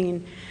all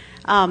seen.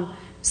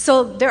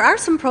 So there are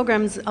some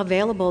programs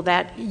available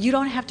that you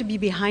don't have to be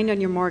behind on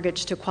your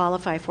mortgage to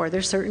qualify for.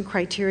 There's certain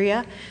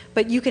criteria,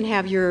 but you can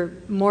have your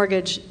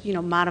mortgage,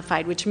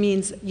 modified, which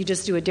means you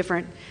just do a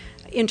different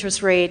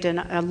interest rate and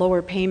a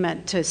lower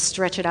payment to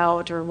stretch it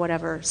out or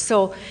whatever.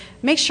 So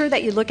make sure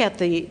that you look at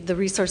the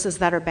resources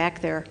that are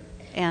back there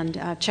and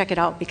check it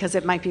out, because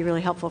it might be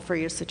really helpful for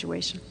your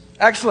situation.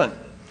 Excellent.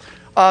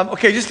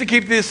 Okay, just to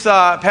keep this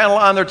panel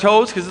on their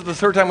toes, because it's the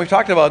third time we've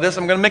talked about this,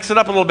 I'm going to mix it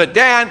up a little bit.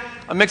 Dan,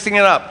 I'm mixing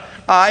it up.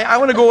 I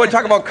want to go and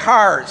talk about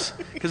cars,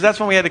 because that's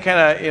when we had to kind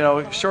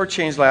of,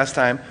 shortchange last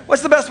time.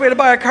 What's the best way to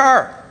buy a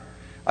car?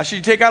 Should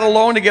you take out a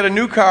loan to get a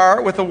new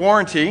car with a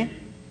warranty?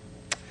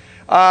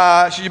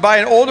 Should you buy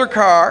an older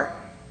car,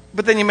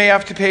 but then you may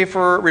have to pay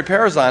for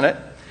repairs on it?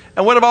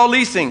 And what about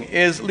leasing?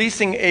 Is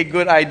leasing a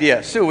good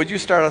idea? Sue, would you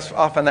start us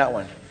off on that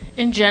one?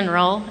 In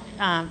general,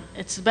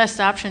 it's the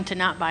best option to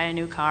not buy a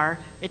new car.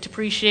 It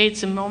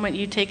depreciates the moment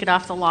you take it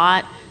off the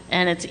lot,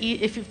 and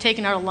if you've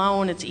taken out a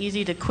loan, it's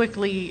easy to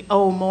quickly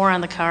owe more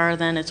on the car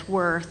than it's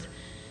worth.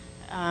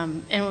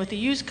 And with a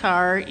used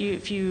car,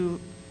 you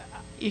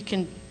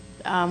can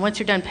once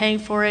you're done paying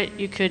for it,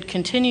 you could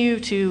continue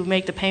to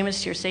make the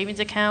payments to your savings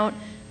account,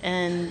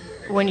 and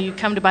when you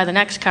come to buy the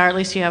next car, at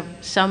least you have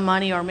some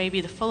money or maybe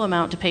the full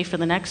amount to pay for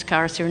the next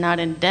car, so you're not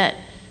in debt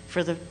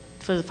for the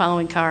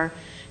following car.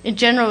 In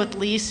general, with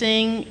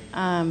leasing,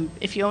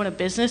 if you own a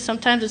business,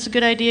 sometimes it's a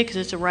good idea because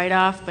it's a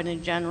write-off, but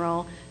in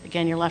general,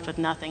 again, you're left with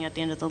nothing at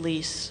the end of the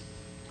lease.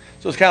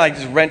 So it's kind of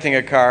like just renting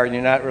a car and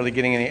you're not really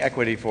getting any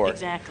equity for it.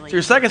 Exactly. So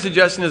your second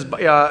suggestion is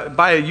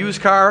buy a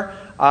used car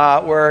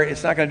where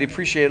it's not going to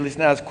depreciate, at least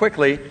not as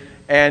quickly.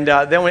 And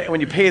then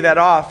when you pay that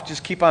off,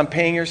 just keep on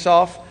paying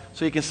yourself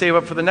so you can save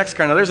up for the next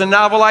car. Now, there's a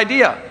novel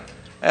idea.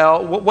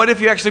 What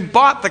if you actually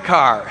bought the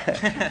car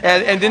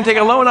and didn't take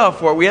a loan out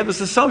for it? We have this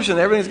assumption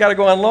that everything's got to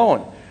go on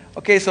loan.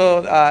 Okay,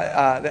 so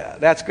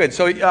that's good.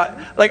 So,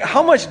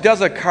 how much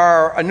does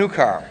a new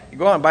car, you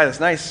go out and buy this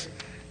nice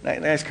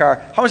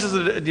car, how much does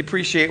it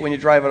depreciate when you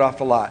drive it off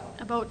the lot?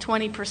 About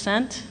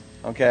 20%.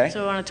 Okay.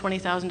 So on a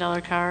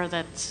 $20,000 car,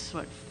 that's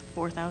what,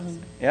 $4,000?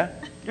 Yeah?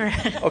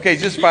 Okay,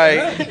 just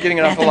by getting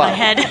it off the lot. In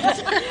my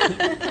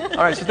head.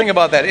 All right, so think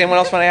about that. Anyone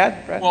else want to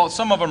add, Brad? Well,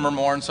 some of them are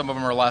more and some of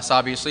them are less,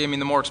 obviously. I mean,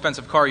 the more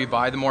expensive car you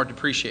buy, the more it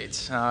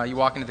depreciates. You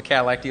walk into the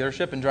Cadillac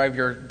dealership and drive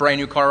your brand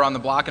new car around the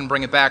block and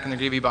bring it back, and they'll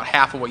give you about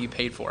half of what you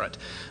paid for it.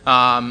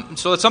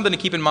 So that's something to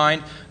keep in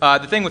mind.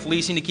 The thing with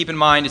leasing to keep in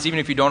mind is even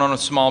if you don't own a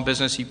small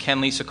business, you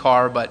can lease a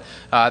car, but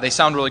they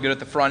sound really good at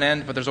the front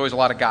end, but there's always a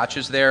lot of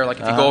gotchas there. Like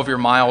if you go over your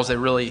miles, they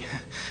really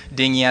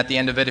ding you at the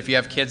end of it. If you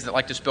have kids that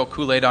like to spill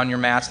Kool-Aid on your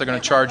mats, they're going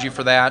to charge you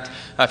for that.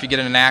 If you get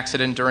in an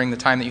accident during the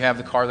time that you have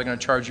the car, they're going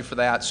to charge you for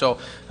that. So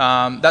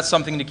that's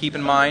something to keep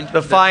in mind.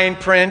 The fine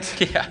print.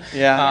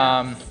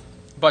 Yeah.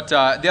 But the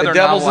other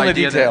devil's novel in the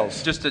idea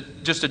details.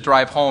 just to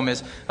drive home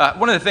is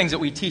one of the things that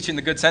we teach in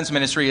the Good Sense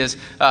Ministry is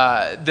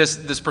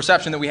this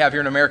perception that we have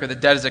here in America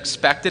that debt is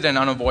expected and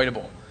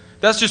unavoidable.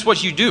 That's just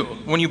what you do.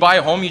 When you buy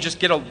a home, you just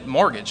get a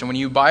mortgage. And when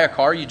you buy a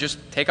car, you just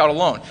take out a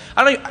loan.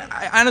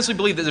 I honestly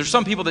believe that there's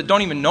some people that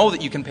don't even know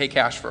that you can pay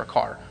cash for a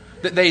car.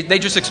 They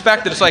just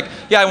expect that it's like,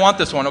 yeah, I want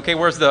this one. Okay,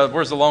 where's the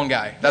loan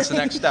guy? That's the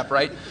next step,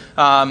 right?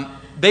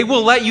 They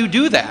will let you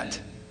do that.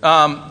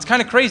 It's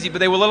kind of crazy, but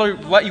they will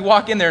literally let you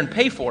walk in there and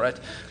pay for it.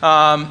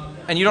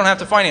 And you don't have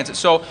to finance it.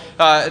 So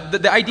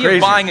the idea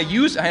of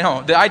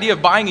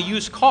buying a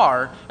used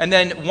car, and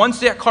then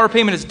once that car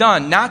payment is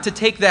done, not to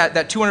take that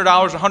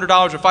 $200 or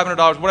 $100 or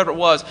 $500, whatever it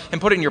was,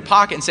 and put it in your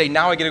pocket and say,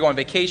 now I get to go on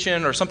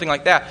vacation or something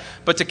like that,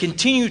 but to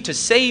continue to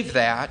save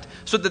that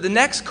so that the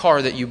next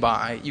car that you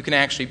buy, you can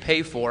actually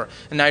pay for,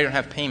 and now you don't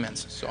have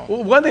payments. So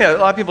one thing a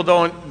lot of people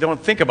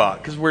don't think about,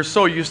 because we're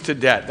so used to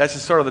debt, that's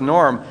just sort of the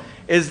norm,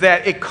 is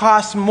that it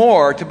costs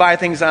more to buy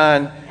things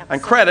on on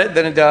credit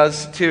than it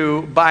does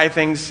to buy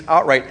things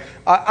outright.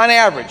 On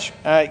average,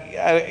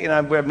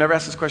 I've never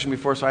asked this question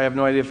before, so I have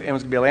no idea if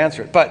anyone's going to be able to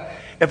answer it. But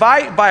if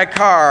I buy a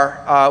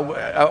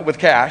car with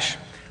cash,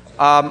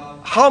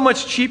 how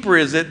much cheaper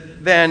is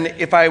it than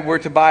if I were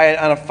to buy it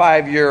on a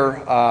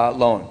 5-year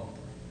loan?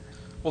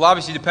 Well,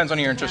 obviously, it depends on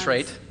your interest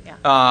rate.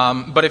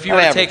 Yeah. But if you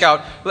were to take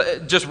out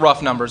just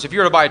rough numbers, if you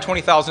were to buy a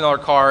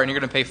 $20,000 car and you're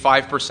going to pay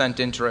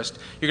 5% interest,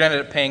 you're going to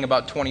end up paying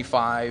about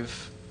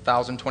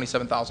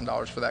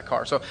 $27,000 for that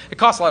car. So it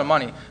costs a lot of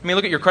money. I mean,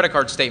 look at your credit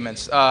card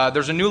statements.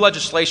 There's a new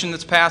legislation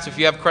that's passed. If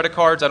you have credit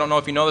cards, I don't know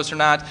if you know this or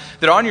not,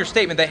 that on your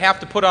statement they have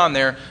to put on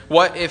there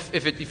what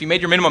if you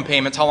made your minimum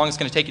payments, how long it's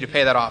going to take you to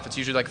pay that off. It's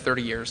usually like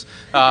 30 years.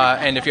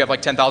 And if you have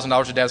like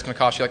 $10,000 a day, it's going to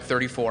cost you like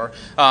 34.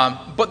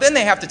 But then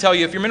they have to tell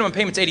you if your minimum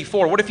payment's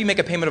 84, what if you make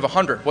a payment of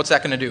 100? What's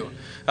that going to do?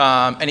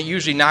 And it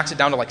usually knocks it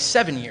down to like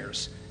 7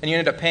 years. And you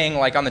end up paying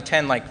like on the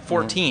 10 like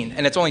 14,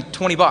 and it's only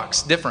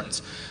 $20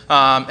 difference.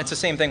 It's the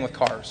same thing with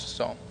cars.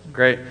 So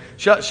great.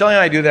 Shelley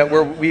and I do that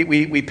where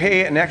we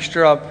pay an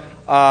extra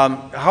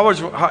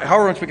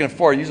however much we can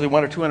afford, usually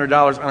 $100 or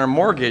 $200 on our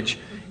mortgage,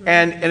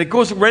 and it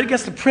goes right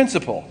against the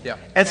principal. Yeah.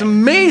 And it's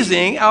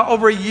amazing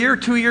over a year,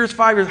 2 years,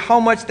 5 years how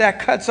much that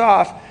cuts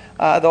off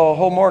the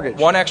whole mortgage.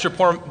 One extra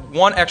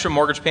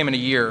mortgage payment a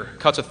year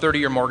cuts a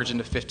 30-year mortgage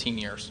into 15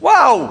 years.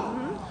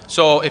 Wow.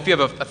 So if you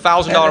have a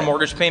 $1,000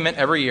 mortgage payment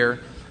every year,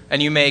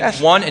 and you make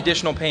one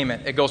additional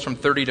payment, it goes from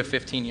 30 to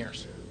 15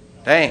 years.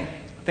 Dang.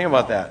 Think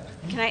about that.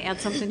 Can I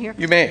add something here?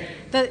 You may.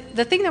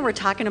 The thing that we're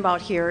talking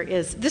about here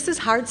is, this is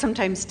hard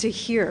sometimes to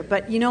hear,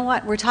 but you know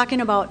what? We're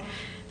talking about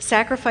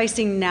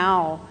sacrificing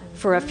now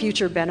for a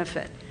future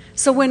benefit.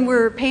 So when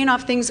we're paying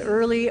off things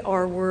early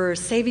or we're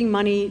saving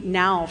money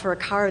now for a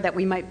car that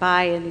we might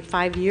buy in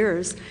 5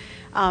 years,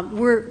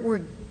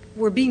 we're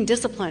being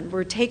disciplined.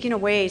 We're taking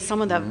away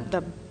some of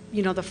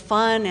the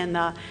fun and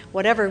the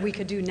whatever we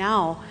could do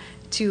now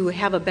to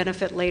have a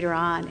benefit later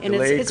on. And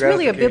it's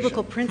really a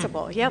biblical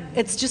principle. Yep.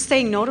 It's just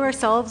saying no to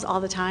ourselves all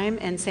the time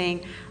and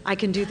saying, I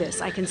can do this.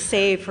 I can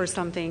save for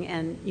something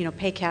and,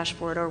 pay cash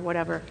for it or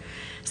whatever.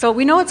 So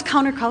we know it's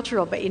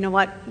countercultural, but you know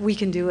what? We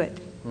can do it.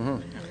 Mm-hmm.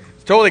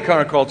 It's totally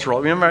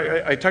countercultural.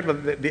 Remember, I talked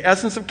about the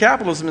essence of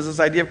capitalism is this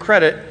idea of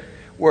credit,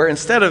 where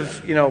instead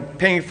of,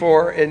 paying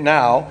for it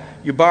now,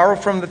 you borrow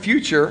from the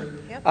future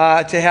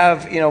to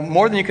have,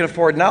 more than you can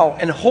afford now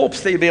in hopes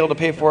that you'll be able to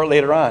pay for it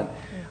later on.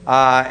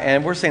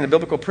 And we're saying the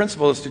biblical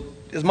principle is to,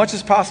 as much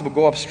as possible,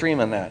 go upstream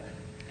on that.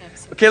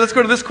 Absolutely. Okay, let's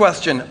go to this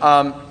question.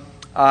 I'm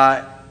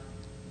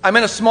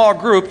in a small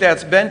group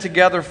that's been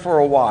together for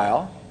a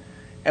while,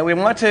 and we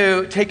want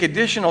to take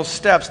additional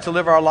steps to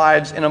live our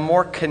lives in a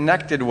more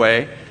connected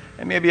way,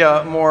 and maybe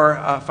a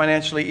more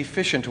financially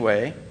efficient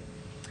way.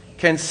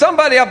 Can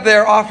somebody up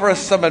there offer us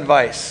some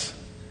advice?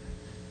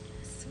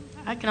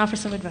 I can offer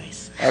some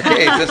advice.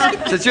 Okay,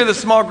 since you're the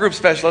small group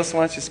specialist,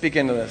 why don't you speak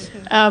into this?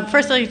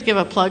 First, I'd like to give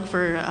a plug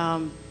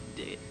for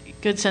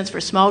Good Sense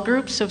for small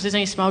groups. So if there's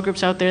any small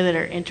groups out there that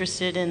are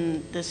interested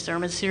in this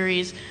sermon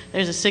series,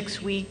 there's a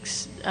 6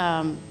 weeks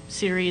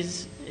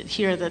series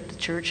here that the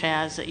church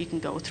has that you can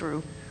go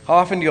through. How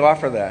often do you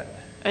offer that?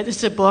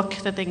 It's a book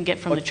that they can get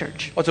from the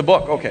church. Oh, it's a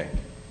book, okay.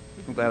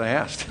 I'm glad I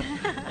asked.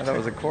 I thought it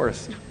was a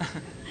course.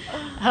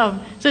 So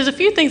there's a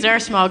few things our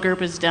small group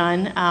has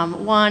done.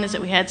 One is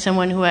that we had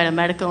someone who had a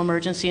medical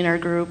emergency in our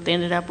group. They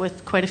ended up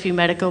with quite a few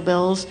medical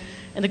bills,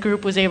 and the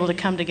group was able to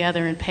come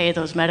together and pay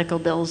those medical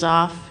bills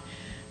off.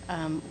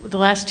 The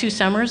last 2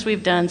 summers,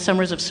 we've done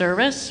summers of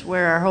service,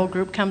 where our whole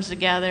group comes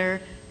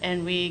together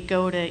and we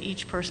go to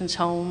each person's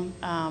home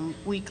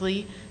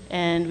weekly,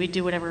 and we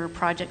do whatever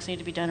projects need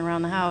to be done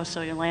around the house,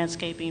 so your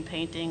landscaping,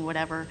 painting,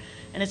 whatever.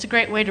 And it's a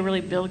great way to really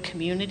build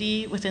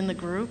community within the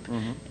group.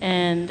 Mm-hmm.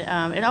 And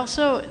it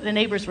also, the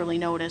neighbors really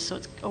notice, so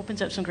it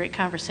opens up some great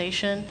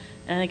conversation,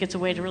 and I think it's a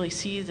way to really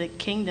see the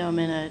kingdom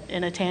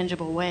in a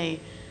tangible way.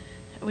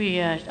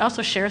 We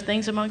also share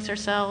things amongst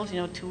ourselves,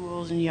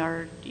 tools and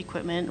yard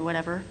equipment and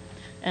whatever.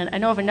 And I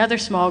know of another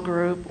small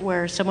group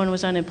where someone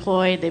was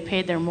unemployed, they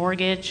paid their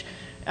mortgage.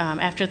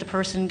 After the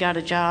person got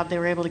a job, they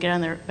were able to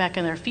get back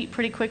on their feet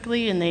pretty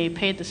quickly, and they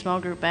paid the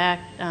small group back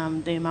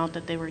the amount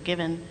that they were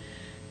given.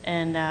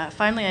 And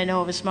finally, I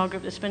know of a small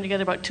group that's been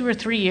together about 2 or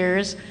 3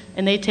 years,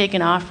 and they take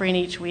an offering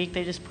each week.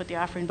 They just put the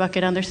offering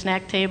bucket on their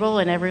snack table,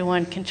 and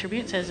everyone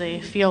contributes as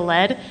they feel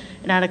led.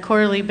 And on a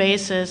quarterly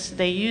basis,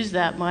 they use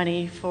that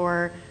money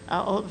for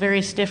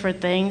various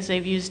different things.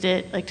 They've used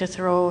it to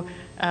throw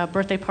a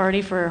birthday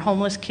party for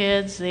homeless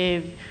kids.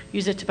 They've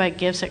used it to buy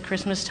gifts at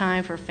Christmas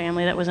time for a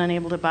family that was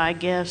unable to buy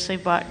gifts.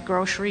 They've bought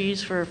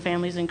groceries for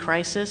families in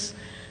crisis.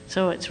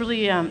 So it's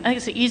really, I think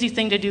it's an easy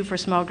thing to do for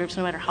small groups,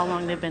 no matter how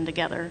long they've been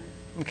together.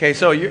 Okay,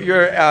 so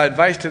your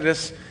advice to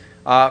this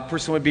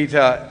person would be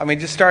to,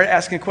 just start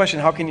asking a question,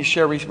 how can you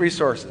share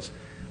resources?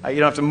 You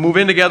don't have to move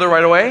in together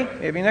right away,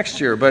 maybe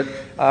next year, but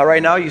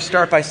right now you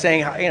start by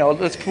saying,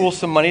 let's pool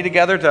some money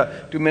together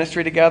to do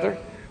ministry together.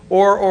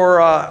 Or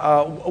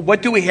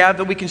what do we have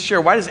that we can share?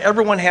 Why does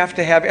everyone have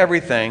to have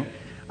everything?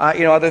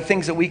 Are there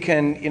things that we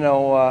can,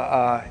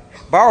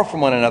 borrow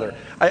from one another?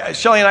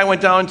 Shelley and I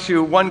went down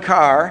to one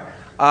car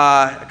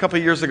a couple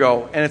of years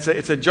ago, and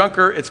it's a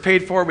junker. It's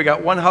paid for. We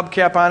got one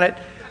hubcap on it.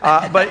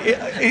 But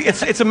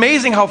it's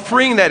amazing how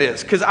freeing that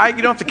is, because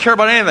you don't have to care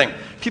about anything.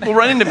 People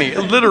run into me,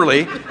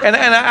 literally, and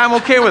I'm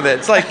okay with it.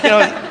 It's like,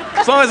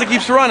 as long as it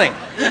keeps running.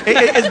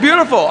 It's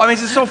beautiful. I mean,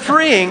 it's just so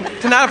freeing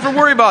to not have to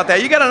worry about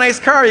that. You got a nice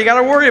car, you got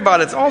to worry about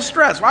it. It's all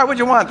stress. Why would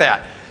you want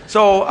that?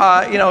 So,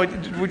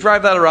 we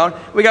drive that around.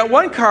 We got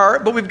one car,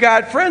 but we've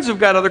got friends who've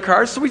got other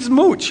cars, so we just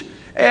mooch.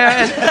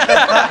 And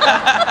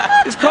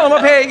just call them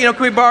up, hey, can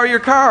we borrow your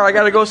car? I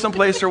got to go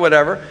someplace or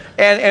whatever.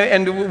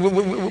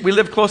 And we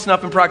live close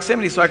enough in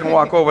proximity so I can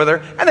walk over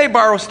there. And they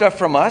borrow stuff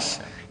from us,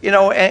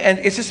 and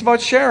it's just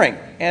about sharing.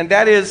 And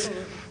that is,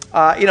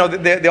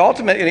 the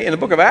ultimate, in the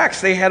book of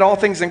Acts, they had all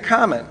things in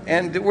common.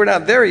 And we're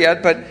not there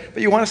yet, but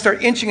you want to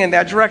start inching in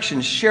that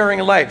direction, sharing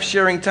life,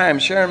 sharing time,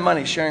 sharing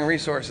money, sharing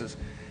resources.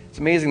 It's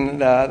amazing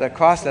the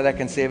cost that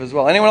can save as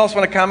well. Anyone else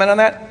want to comment on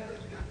that?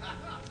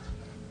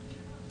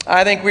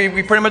 I think we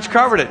pretty much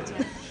covered it.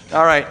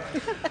 All right.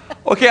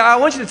 Okay, I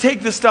want you to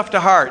take this stuff to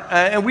heart.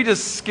 And we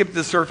just skipped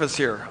the surface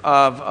here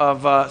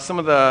of some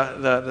of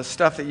the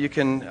stuff that you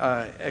can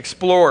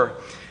explore.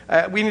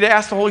 We need to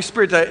ask the Holy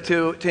Spirit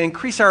to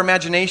increase our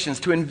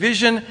imaginations, to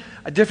envision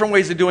different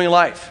ways of doing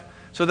life,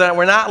 so that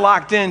we're not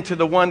locked into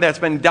the one that's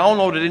been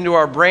downloaded into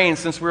our brains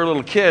since we were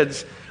little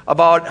kids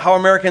about how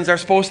Americans are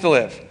supposed to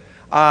live.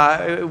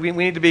 We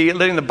need to be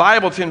letting the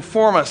Bible to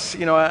inform us,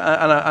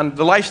 on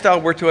the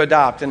lifestyle we're to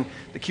adopt and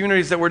the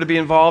communities that we're to be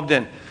involved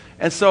in.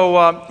 And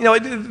so,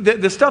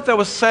 the stuff that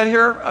was said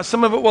here,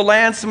 some of it will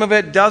land, some of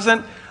it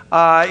doesn't.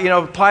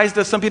 Applies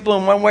to some people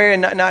in one way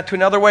and not to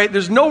another way.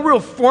 There's no real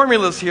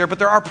formulas here, but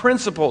there are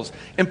principles,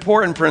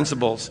 important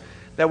principles,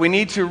 that we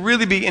need to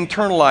really be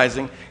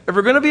internalizing if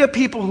we're going to be a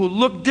people who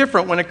look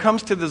different when it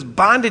comes to this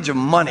bondage of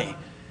money.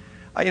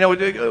 We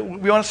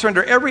want to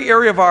surrender every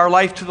area of our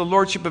life to the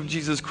Lordship of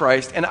Jesus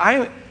Christ. And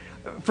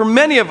for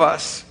many of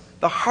us,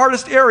 the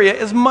hardest area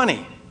is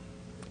money,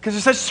 because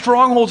there's such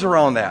strongholds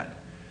around that.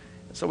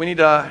 So we need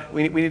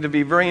to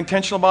be very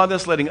intentional about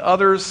this, letting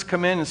others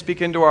come in and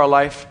speak into our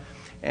life,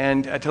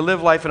 and to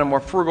live life in a more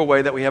frugal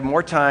way, that we have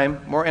more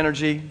time, more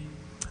energy,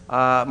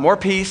 more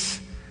peace,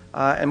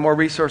 and more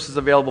resources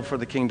available for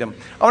the kingdom.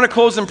 I want to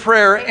close in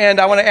prayer, and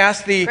I want to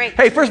ask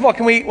hey, first of all,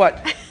 can we,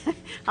 what?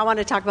 I want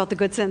to talk about the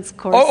Good Sense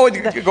course.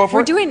 Go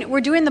for it.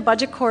 We're doing the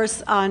budget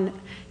course on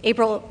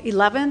April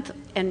 11th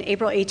and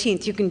April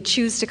 18th. You can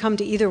choose to come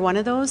to either one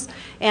of those.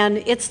 And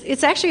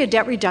it's actually a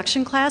debt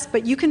reduction class,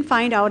 but you can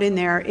find out in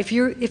there if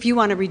you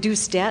want to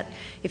reduce debt,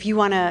 if you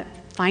want to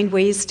find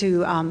ways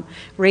to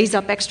raise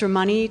up extra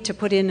money to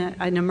put in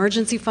an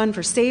emergency fund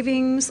for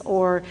savings,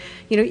 or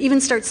even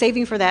start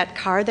saving for that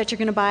car that you're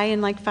going to buy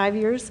in like 5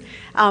 years.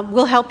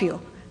 We'll help you.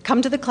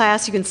 Come to the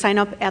class. You can sign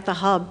up at the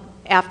hub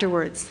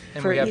afterwards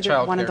for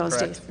either one of those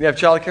days. We have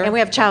childcare? And we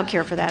have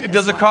childcare for that.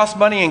 Does it cost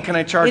money, and can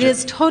I charge it? It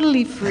is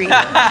totally free.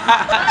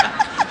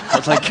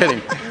 That's like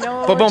kidding.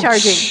 No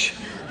charging.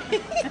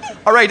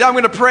 All right, I'm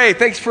going to pray.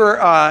 Thanks for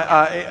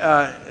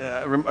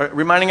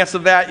reminding us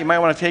of that. You might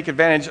want to take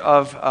advantage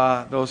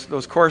of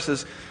those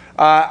courses.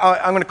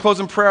 I'm going to close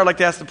in prayer. I'd like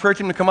to ask the prayer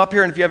team to come up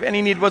here, and if you have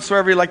any need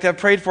whatsoever you'd like to have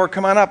prayed for,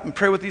 come on up and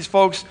pray with these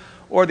folks,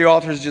 or the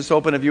altar is just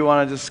open if you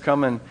want to just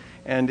come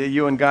and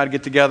you and God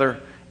get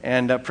together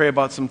and pray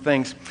about some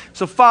things.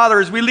 So, Father,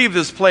 as we leave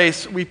this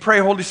place, we pray,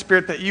 Holy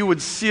Spirit, that you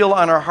would seal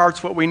on our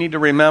hearts what we need to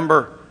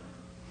remember,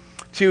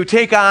 to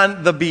take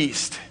on the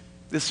beast,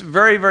 this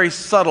very, very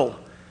subtle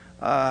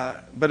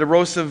but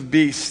erosive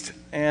beast,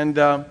 and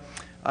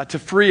to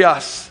free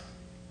us,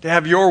 to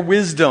have your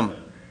wisdom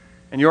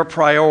and your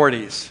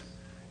priorities,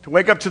 to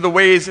wake up to the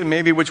ways in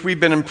maybe which we've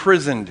been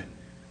imprisoned,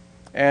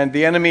 and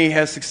the enemy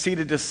has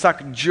succeeded to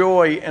suck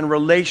joy and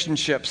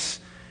relationships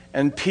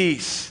and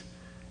peace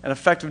and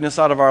effectiveness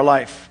out of our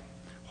life.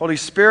 Holy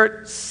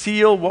Spirit,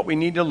 seal what we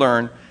need to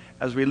learn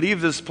as we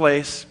leave this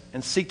place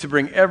and seek to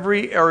bring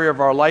every area of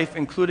our life,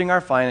 including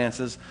our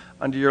finances,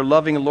 under your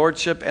loving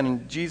lordship. And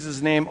in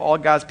Jesus' name, all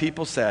God's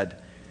people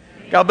said.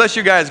 God bless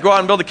you guys. Go out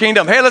and build a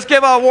kingdom. Hey, let's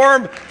give a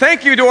warm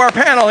thank you to our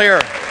panel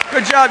here.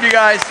 Good job, you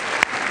guys.